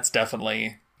 Yeah, and that's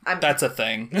definitely... that's a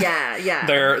thing. Yeah, yeah.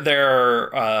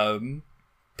 There are...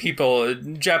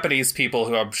 Japanese people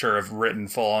who I'm sure have written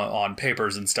full on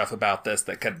papers and stuff about this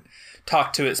that could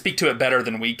speak to it better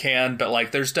than we can. But, like,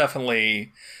 there's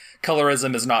definitely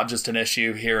colorism is not just an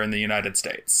issue here in the United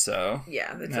States. So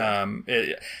yeah, that's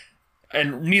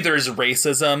and neither is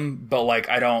racism. But, like,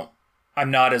 I'm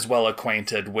not as well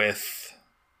acquainted with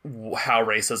how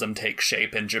racism takes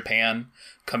shape in Japan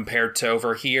compared to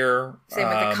over here. Same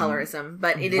with the colorism,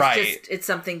 but it is it's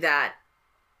something that.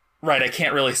 Right, I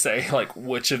can't really say, like,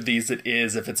 which of these it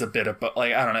is, if it's a bit of,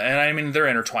 like, I don't know. And I mean, they're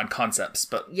intertwined concepts,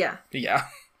 but... Yeah. Yeah.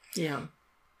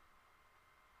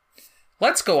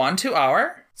 Let's go on to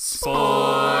our...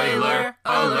 Spoiler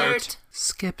alert!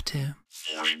 Skip to...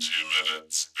 42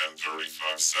 minutes and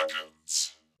 35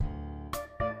 seconds.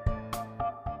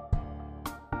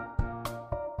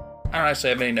 I don't actually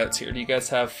have any notes here. Do you guys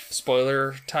have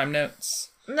spoiler time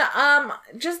notes? No,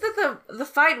 just that the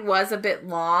fight was a bit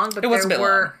long, but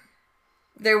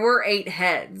there were 8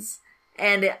 heads,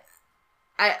 and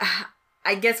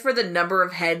I guess for the number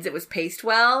of heads it was paced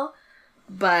well,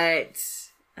 but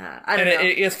I don't know.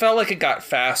 It felt like it got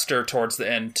faster towards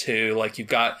the end too. Like, you've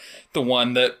got the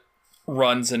one that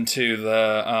runs into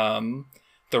the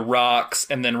rocks,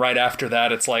 and then right after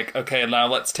that it's like, okay, now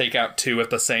let's take out 2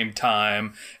 at the same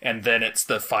time, and then it's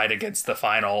the fight against the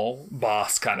final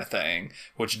boss kind of thing,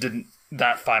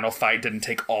 that final fight didn't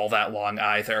take all that long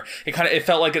either. It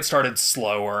felt like it started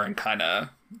slower and kind of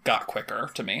got quicker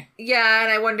to me. Yeah,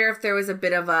 and I wonder if there was a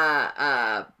bit of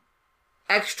a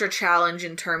extra challenge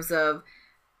in terms of,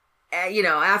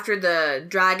 after the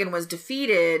dragon was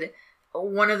defeated,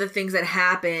 one of the things that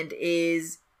happened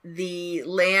is the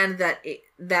land that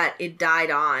it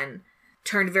died on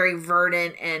turned very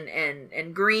verdant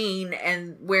and green,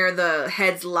 and where the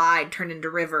heads lied turned into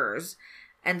rivers.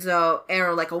 And so,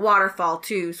 or like a waterfall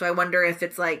too. So I wonder if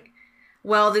it's like,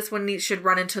 well, this one should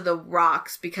run into the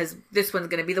rocks because this one's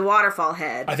going to be the waterfall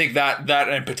head. I think that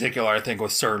in particular, I think,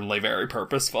 was certainly very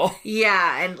purposeful.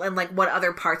 Yeah, and like what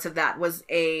other parts of that was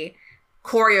a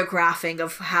choreographing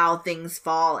of how things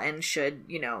fall and should,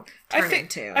 turn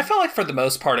into. I felt like for the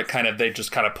most part, they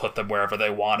just kind of put them wherever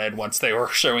they wanted once they were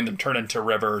showing them turn into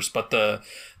rivers. But the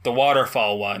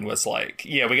waterfall one was like,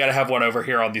 yeah, we got to have one over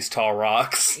here on these tall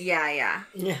rocks. Yeah.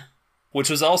 Which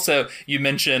was also, you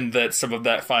mentioned that some of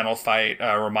that final fight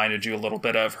reminded you a little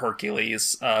bit of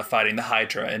Hercules fighting the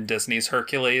Hydra in Disney's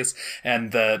Hercules.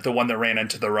 And the one that ran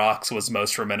into the rocks was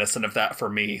most reminiscent of that for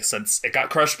me, since it got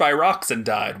crushed by rocks and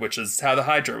died, which is how the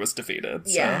Hydra was defeated.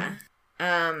 Yeah.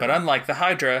 But unlike the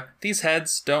Hydra, these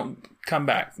heads don't come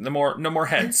back. No more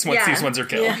heads once these ones are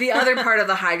killed. Yeah. The other part of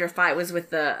the Hydra fight was with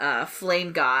the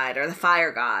flame god or the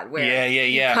fire god, where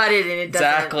you cut it and it doesn't...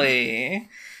 Exactly.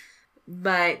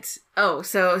 But, so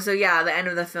the end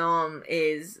of the film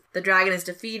is the dragon is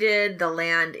defeated, the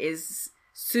land is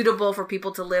suitable for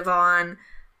people to live on,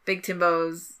 Big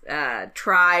Timbo's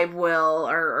tribe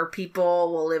or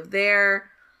people will live there,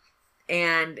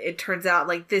 and it turns out,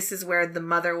 like, this is where the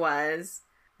mother was,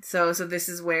 so this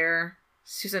is where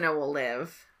Susanoo will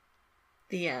live.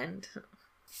 The end.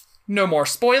 No more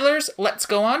spoilers, let's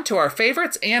go on to our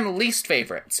favorites and least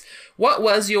favorites. What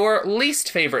was your least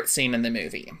favorite scene in the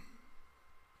movie?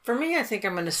 For me, I think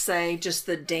I'm going to say just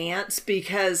the dance,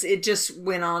 because it just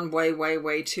went on way, way,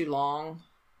 way too long.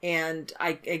 And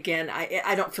I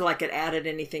don't feel like it added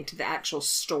anything to the actual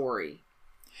story.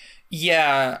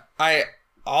 Yeah,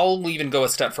 I'll even go a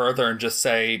step further and just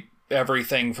say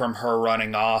everything from her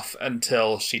running off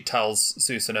until she tells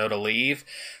Susanoo to leave.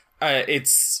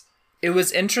 It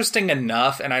was interesting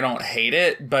enough, and I don't hate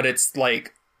it, but it's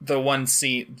like the one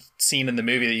scene in the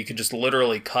movie that you could just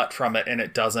literally cut from it, and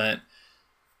it doesn't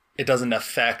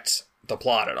affect the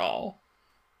plot at all.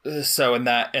 So in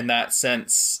that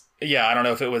sense, yeah, I don't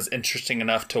know if it was interesting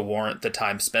enough to warrant the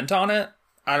time spent on it.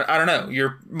 I don't know.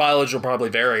 Your mileage will probably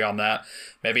vary on that.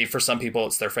 Maybe for some people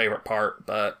it's their favorite part,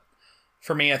 but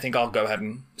for me, I think I'll go ahead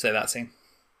and say that scene.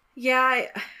 Yeah,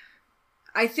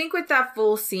 I think with that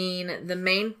full scene, the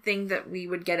main thing that we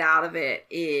would get out of it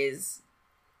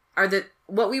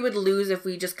what we would lose if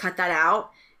we just cut that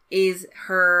out is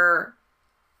her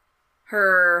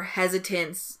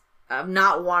hesitance of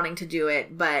not wanting to do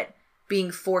it, but being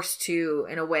forced to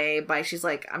in a way by she's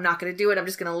like, I'm not going to do it. I'm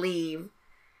just going to leave.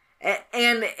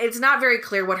 And it's not very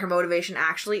clear what her motivation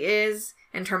actually is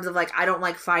in terms of like, I don't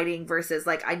like fighting versus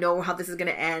like, I know how this is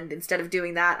going to end. Instead of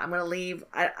doing that, I'm going to leave.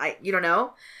 You don't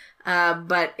know.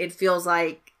 But it feels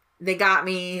like they got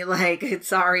me, like,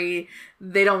 sorry,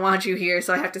 they don't want you here.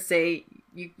 So I have to say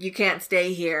you can't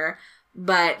stay here.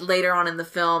 But later on in the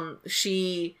film,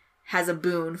 she has a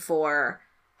boon for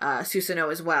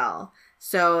Susanoo as well.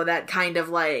 So that kind of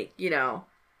like,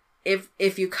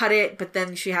 if you cut it, but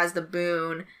then she has the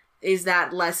boon, is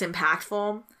that less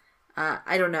impactful?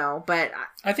 I don't know, but...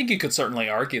 I think you could certainly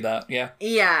argue that, yeah.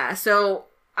 Yeah, so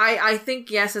I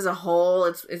think, yes, as a whole,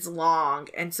 it's long.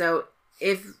 And so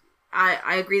if...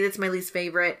 I agree that's my least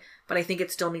favorite, but I think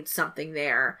it still needs something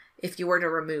there if you were to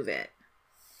remove it.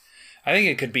 I think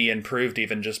it could be improved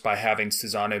even just by having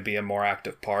Susanoo be a more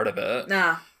active part of it.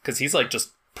 Nah. Because he's like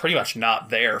just pretty much not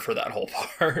there for that whole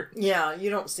part. Yeah, you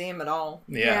don't see him at all.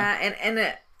 Yeah,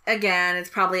 and again, it's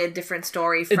probably a different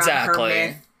story from her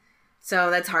myth.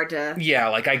 So that's hard to... Yeah,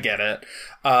 like I get it.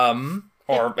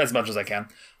 Or as much as I can.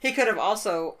 He could have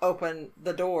also opened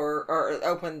the door or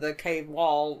opened the cave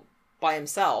wall by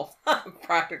himself,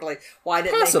 practically. Why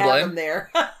didn't they have him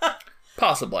there?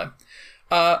 Possibly.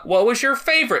 What was your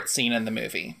favorite scene in the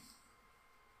movie?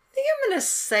 I think I'm going to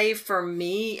say for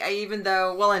me, even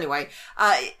though, well, anyway,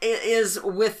 it is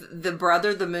with the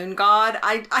brother, the moon god.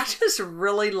 I just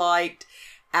really liked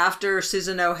after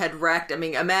Susanoo had wrecked. I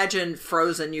mean, imagine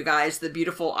Frozen, you guys, the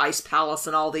beautiful ice palace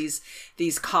and all these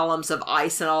columns of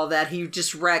ice and all that. He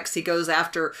just wrecks. He goes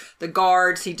after the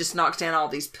guards. He just knocks down all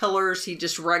these pillars. He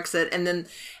just wrecks it. And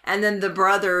then the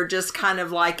brother just kind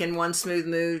of like in one smooth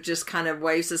move, just kind of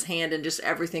waves his hand and just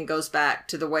everything goes back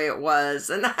to the way it was.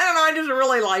 And I don't know, I just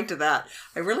really liked that.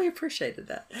 I really appreciated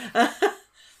that.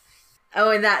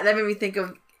 Oh, and that made me think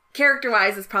of,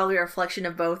 character-wise, it's probably a reflection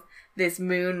of both this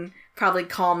moon, probably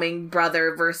calming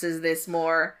brother versus this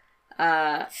more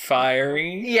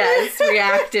fiery, yes,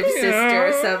 reactive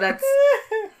sister. So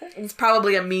it's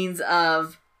probably a means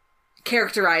of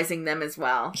characterizing them as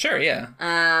well. Sure, yeah.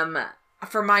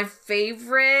 For my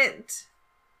favorite,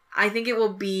 I think it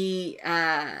will be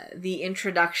the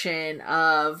introduction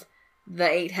of the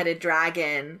 8-headed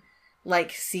dragon,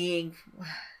 like seeing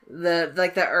the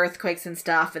earthquakes and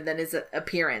stuff, and then his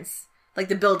appearance, like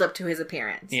the build up to his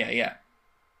appearance. Yeah.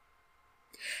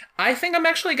 I think I'm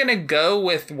actually gonna go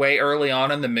with way early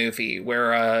on in the movie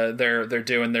where they're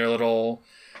doing their little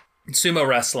sumo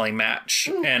wrestling match,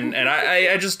 and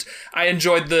I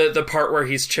enjoyed the part where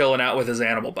he's chilling out with his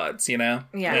animal buds, and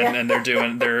they're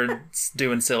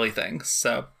doing silly things.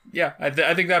 So yeah, I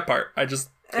think that part it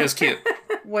was cute.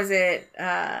 Was it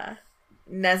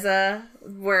Neza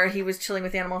where he was chilling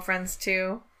with animal friends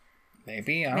too?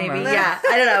 Maybe I don't know. Yeah,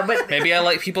 I don't know, but maybe I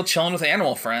like people chilling with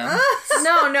animal friends.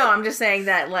 No, I'm just saying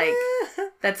that like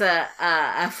that's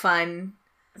a fun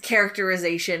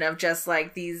characterization of just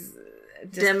like these.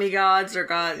 Demigods or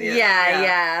gods.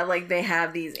 Yeah, like they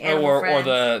have these animal friends.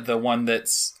 Or the one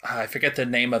that's I forget the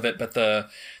name of it, but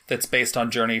that's based on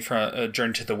Journey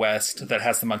to the West that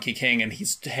has the Monkey King and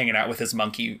he's hanging out with his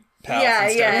monkey pals.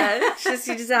 Yeah. It's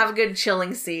you just have a good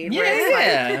chilling scene.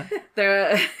 Yeah, like,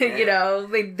 they're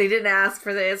they didn't ask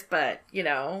for this, but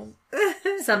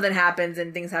something happens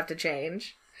and things have to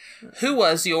change. Who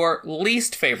was your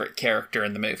least favorite character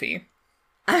in the movie?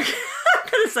 I'm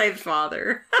gonna say the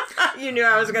father. You knew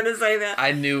I was gonna say that.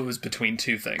 I knew it was between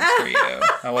two things for you.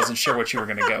 I wasn't sure what you were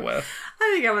gonna go with.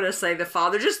 I think I'm gonna say the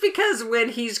father, just because when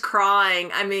he's crying,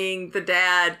 I mean, the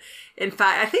dad. In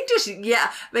fact, I think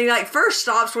like first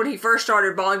stops when he first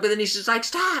started bawling, but then he's just like,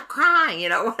 "Stop crying,"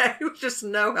 It was just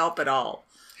no help at all.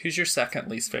 Who's your second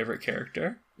least favorite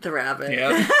character? The rabbit. Yeah,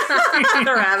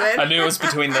 the rabbit. I knew it was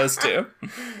between those two.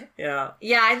 Yeah.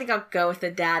 Yeah, I think I'll go with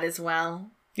the dad as well.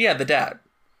 Yeah, the dad.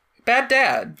 Bad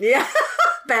dad. Yeah.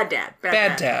 Bad dad.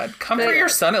 Bad dad. Comfort your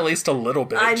son at least a little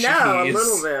bit. I know, Jeez. A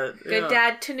little bit. Good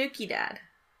dad, Tanuki dad.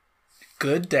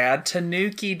 Good dad,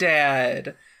 Tanuki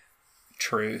dad.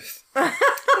 Truth.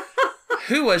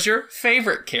 Who was your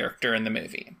favorite character in the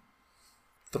movie?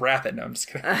 The rabbit. No, I'm just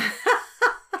kidding. I'm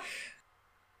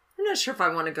not sure if I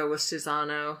want to go with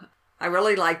Susano. I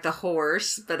really like the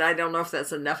horse, but I don't know if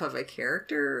that's enough of a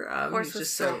character. Horse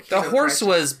was so cute. The horse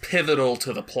was pivotal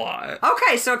to the plot.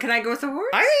 Okay, so can I go with the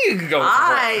horse? I think you can go with the horse.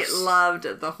 I loved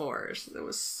the horse. It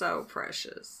was so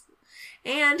precious.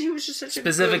 And he was just such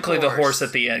specifically a good horse. The horse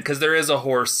at the end, because there is a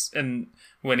horse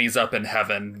when he's up in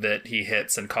heaven that he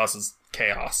hits and causes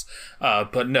chaos.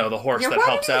 But no, the horse that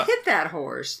helps out. Why did he hit that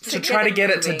horse? To try to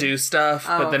get it to do stuff,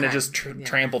 but then it just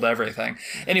trampled everything.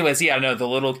 Anyways, the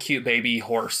little cute baby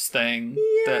horse thing.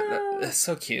 Yeah. That's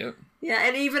so cute. Yeah,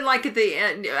 and even like at the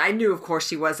end, I knew, of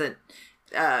course, he wasn't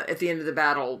at the end of the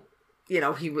battle. He knew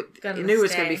it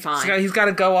was going to be fine. So he's got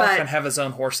to go off and have his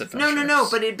own horse adventures. No.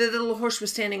 But the little horse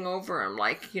was standing over him,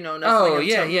 like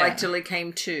nothing. Like till he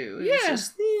came to.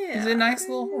 He's a nice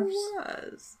little horse. He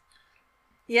was.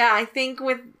 Yeah, I think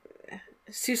with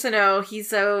Susano,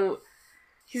 he's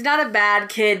not a bad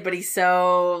kid, but he's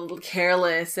so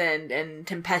careless and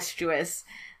tempestuous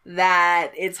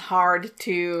that it's hard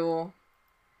to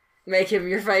make him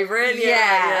your favorite.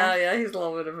 Yeah. He's a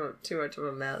little bit too much of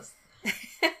a mess.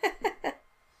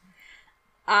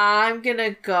 I'm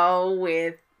gonna go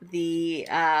with the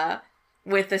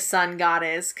sun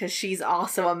goddess because she's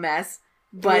also a mess,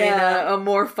 but in a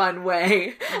more fun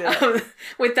way. Yeah.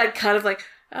 With that kind of like,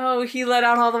 oh, he let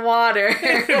out all the water.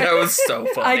 That was so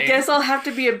funny. I guess I'll have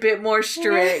to be a bit more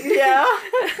strict. Yeah.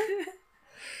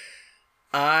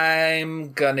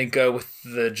 I'm gonna go with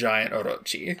the giant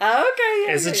Orochi. Okay,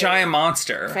 yeah. It's a giant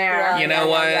monster. Fair. You know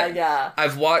what? Yeah.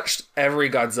 I've watched every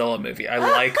Godzilla movie. I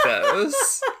like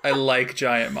those. I like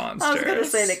giant monsters. I was gonna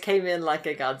say it came in like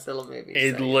a Godzilla movie.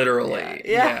 It literally.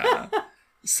 Yeah.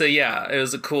 So yeah, it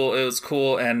was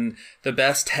cool, and the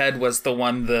best head was the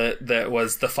one that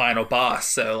was the final boss.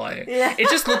 So it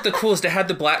just looked the coolest. It had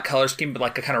the black color scheme, but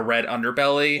like a kind of red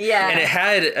underbelly. Yeah, and it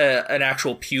had an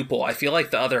actual pupil. I feel like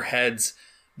the other heads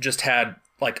just had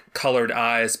like colored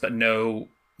eyes, but no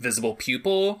visible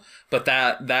pupil. But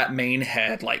that main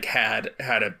head had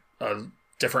a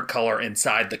different color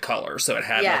inside the color, so it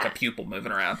had like a pupil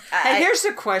moving around. Hey, here's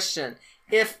the question: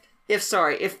 If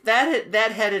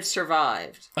that head had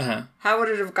survived, how would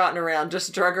it have gotten around?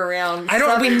 Just drug around?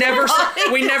 We never saw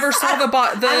the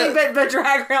but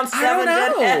drag around 7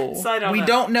 dead heads. I don't know. We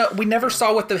don't know. We never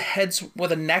saw what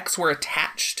the necks were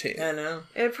attached to. I know.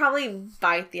 It would probably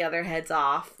bite the other heads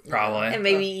off. Probably. And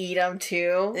maybe eat them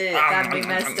too. That'd be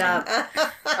messed up.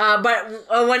 But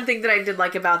one thing that I did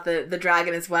like about the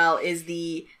dragon as well is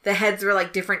the heads were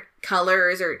like different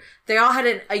colors, or they all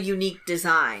had a unique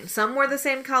design. Some were the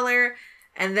same color,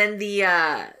 and then the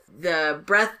the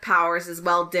breath powers as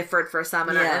well differed for some,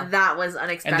 and that was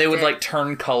unexpected. And they would like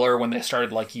turn color when they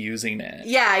started like using it.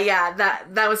 Yeah,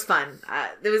 that was fun.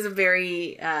 It was a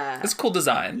very it's cool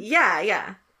design.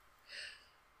 Yeah.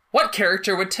 What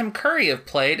character would Tim Curry have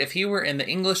played if he were in the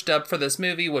English dub for this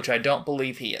movie, which I don't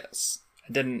believe he is?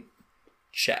 I didn't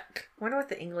check. I wonder what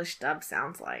the English dub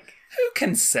sounds like. Who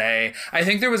can say? I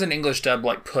think there was an English dub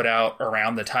like put out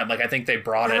around the time. Like I think they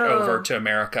brought it over to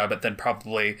America, but then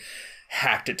probably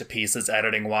hacked it to pieces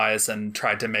editing wise and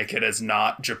tried to make it as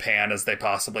not Japan as they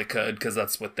possibly could, because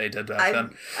that's what they did back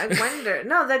then. I wonder.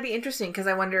 No, that'd be interesting, because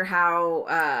I wonder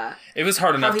how it was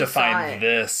hard enough to find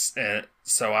this,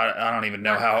 so I don't even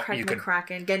know how Craig you could.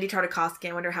 McCracken, Gendy Tartakovsky,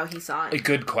 I wonder how he saw it. A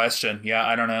good question. Yeah,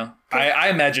 I don't know. I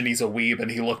imagine he's a weeb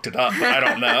and he looked it up, but I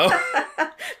don't know.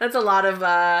 That's a lot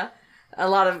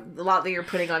that you're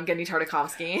putting on Gendy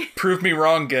Tartakovsky. Prove me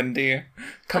wrong, Gendy.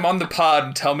 Come on the pod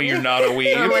and tell me you're not a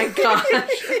weeb. Oh my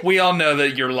gosh. We all know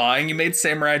that you're lying. You made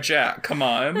Samurai Jack. Come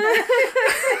on.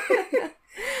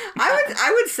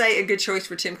 I would say a good choice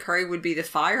for Tim Curry would be the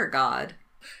fire god.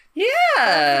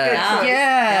 Yeah.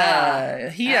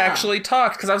 He actually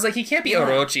talked, because I was like, he can't be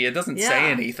Orochi. It doesn't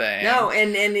say anything. No,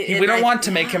 and we don't want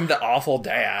to make him the awful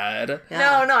dad.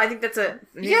 Yeah. No, I think that's a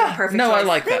perfect choice. I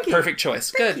like Thank that. you. Perfect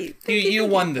choice. Good. Thank You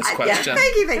won this question.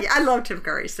 Thank you. I love Tim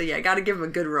Curry, so yeah, got to give him a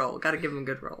good role.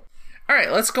 All right,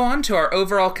 let's go on to our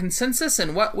overall consensus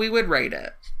and what we would rate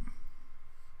it.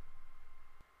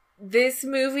 This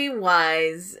movie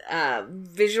was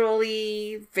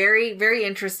visually very, very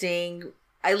interesting.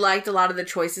 I liked a lot of the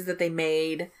choices that they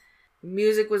made.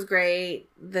 Music was great.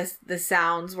 The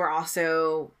sounds were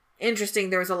also interesting.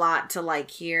 There was a lot to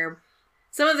like here.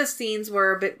 Some of the scenes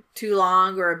were a bit too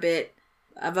long, or a bit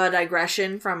of a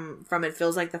digression from it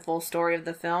feels like the full story of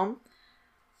the film.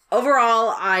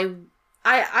 Overall,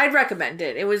 I'd recommend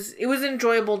it. It was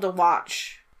enjoyable to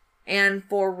watch. And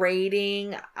for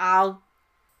rating,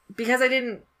 because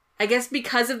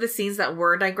of the scenes that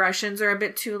were digressions are a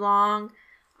bit too long,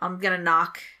 I'm going to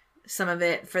knock some of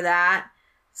it for that.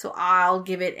 So I'll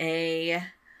give it a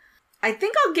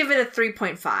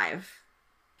 3.5.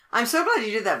 I'm so glad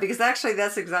you did that, because actually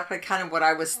that's exactly kind of what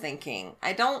I was thinking.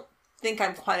 I don't think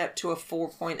I'm quite up to a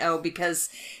 4.0, because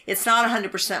it's not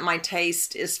 100% my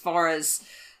taste as far as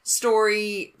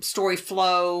story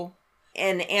flow,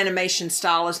 and animation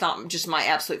style is not just my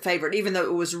absolute favorite, even though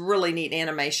it was really neat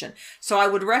animation. So I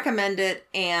would recommend it,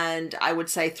 and I would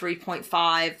say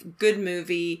 3.5, good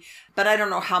movie, but I don't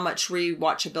know how much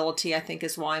rewatchability, I think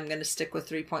is why I'm going to stick with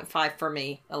 3.5 for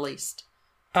me, at least.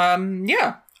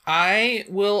 Yeah, I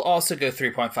will also go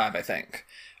 3.5, I think.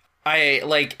 I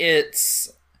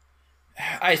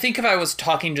think if I was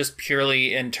talking just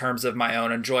purely in terms of my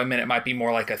own enjoyment, it might be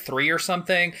more like a 3 or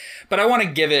something, but I want to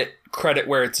give it credit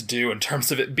where it's due in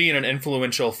terms of it being an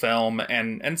influential film,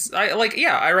 and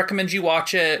I recommend you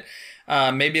watch it.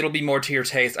 Maybe it'll be more to your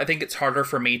taste. I think it's harder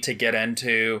for me to get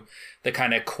into the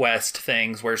kind of quest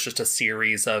things where it's just a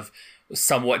series of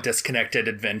somewhat disconnected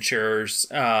adventures.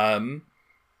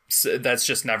 So that's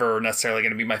just never necessarily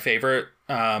going to be my favorite.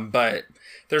 But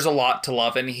there's a lot to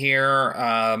love in here.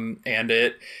 And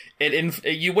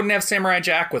you wouldn't have Samurai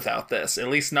Jack without this, at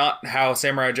least not how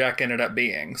Samurai Jack ended up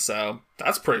being. So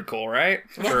that's pretty cool, right?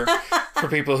 For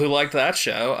people who liked that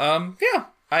show.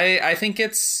 I think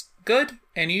it's good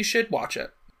and you should watch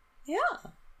it. Yeah.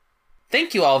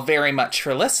 Thank you all very much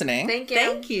for listening. Thank you.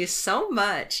 Thank you so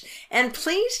much. And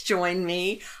please join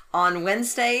me on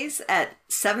Wednesdays at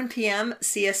 7 p.m.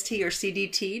 CST or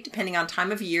CDT, depending on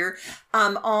time of year,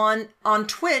 on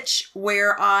Twitch,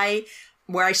 where I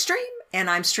stream, and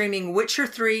I'm streaming Witcher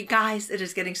 3. Guys, it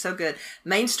is getting so good.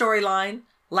 Main storyline,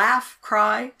 laugh,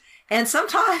 cry, and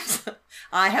sometimes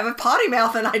I have a potty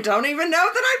mouth and I don't even know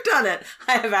that I've done it.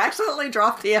 I have accidentally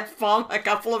dropped the F-bomb a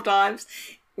couple of times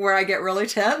where I get really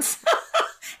tense.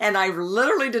 And I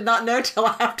literally did not know till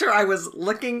after I was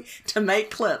looking to make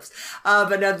clips.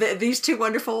 But no, these two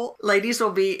wonderful ladies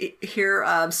will be here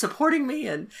supporting me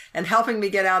and helping me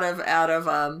get out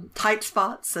of tight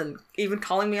spots, and even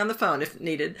calling me on the phone if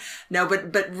needed. No,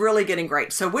 but really getting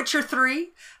great. So Witcher 3,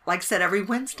 like I said, every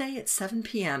Wednesday at 7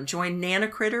 p.m. Join Nana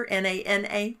Critter,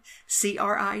 NANACRITTER.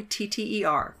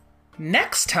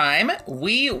 Next time,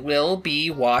 we will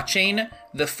be watching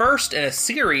the first in a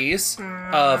series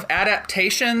of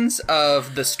adaptations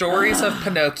of the stories of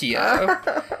Pinocchio.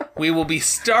 We will be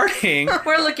starting...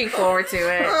 We're looking forward to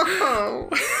it.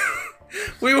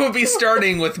 We will be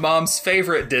starting with Mom's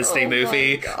favorite Disney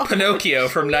movie, Pinocchio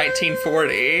from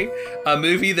 1940. A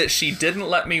movie that she didn't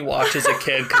let me watch as a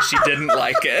kid because she didn't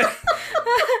like it.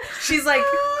 She's like,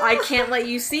 I can't let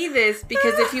you see this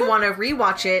because if you want to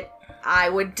rewatch it, I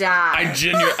would die. I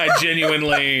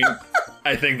genuinely,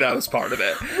 I think that was part of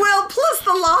it. Well, plus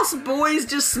the Lost Boys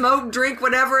just smoke, drink,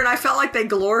 whatever, and I felt like they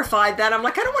glorified that. I'm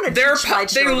like, I don't want to teach my They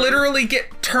children. literally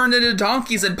get turned into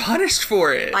donkeys and punished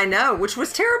for it. I know, which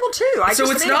was terrible too. So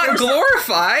it's not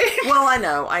glorified. Well, I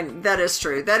know. That is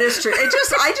true. That is true.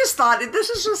 I just thought this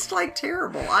is just like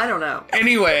terrible. I don't know.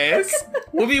 Anyways,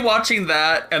 we'll be watching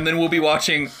that, and then we'll be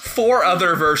watching 4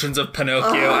 other versions of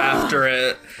Pinocchio after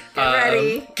it.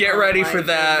 Get ready for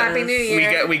that. Happy New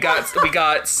Year. We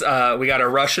got a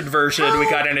Russian version. We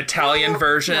got an Italian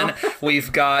version. No.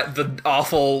 We've got the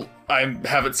awful. I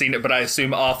haven't seen it, but I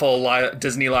assume awful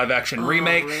Disney live action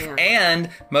remake. Man. And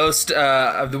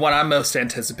the one I'm most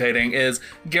anticipating is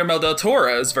Guillermo del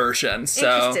Toro's version.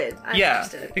 So Interested. I'm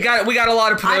interested. we got a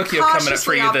lot of I'm Pinocchio coming up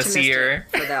for cautiously you this optimistic year.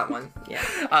 for that one.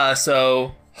 Yeah.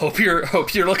 So hope you're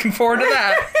looking forward to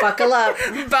that. Buckle up.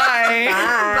 Bye.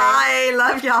 Bye.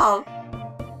 Love y'all.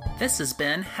 This has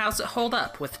been How's It Hold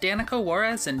Up with Danica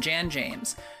Juarez and Jan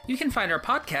James. You can find our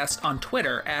podcast on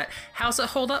Twitter at How's It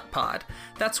Hold Up Pod.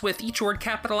 That's with each word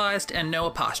capitalized and no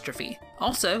apostrophe.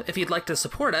 Also, if you'd like to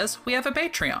support us, we have a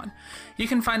Patreon. You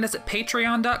can find us at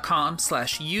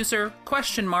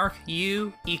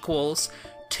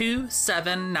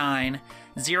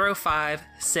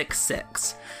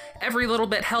patreon.com/user?U=2790566. Every little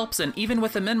bit helps, and even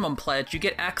with a minimum pledge, you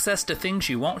get access to things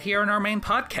you won't hear in our main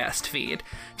podcast feed.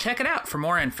 Check it out for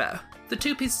more info. The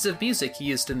 2 pieces of music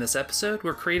used in this episode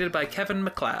were created by Kevin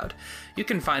MacLeod. You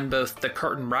can find both The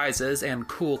Curtain Rises and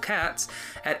Cool Cats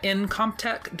at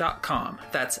incomtech.com.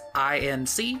 That's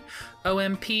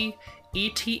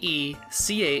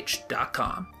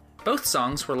INCOMPETECH.com. Both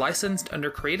songs were licensed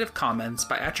under Creative Commons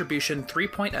by Attribution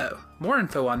 3.0. More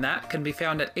info on that can be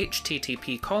found at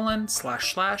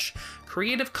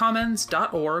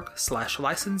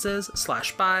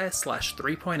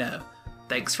http://creativecommons.org/licenses/by/3.0.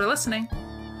 Thanks for listening.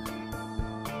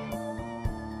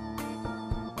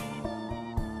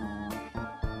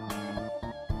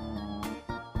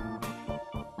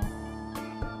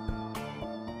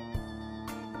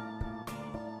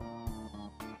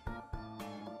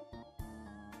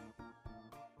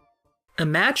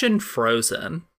 Imagine Frozen.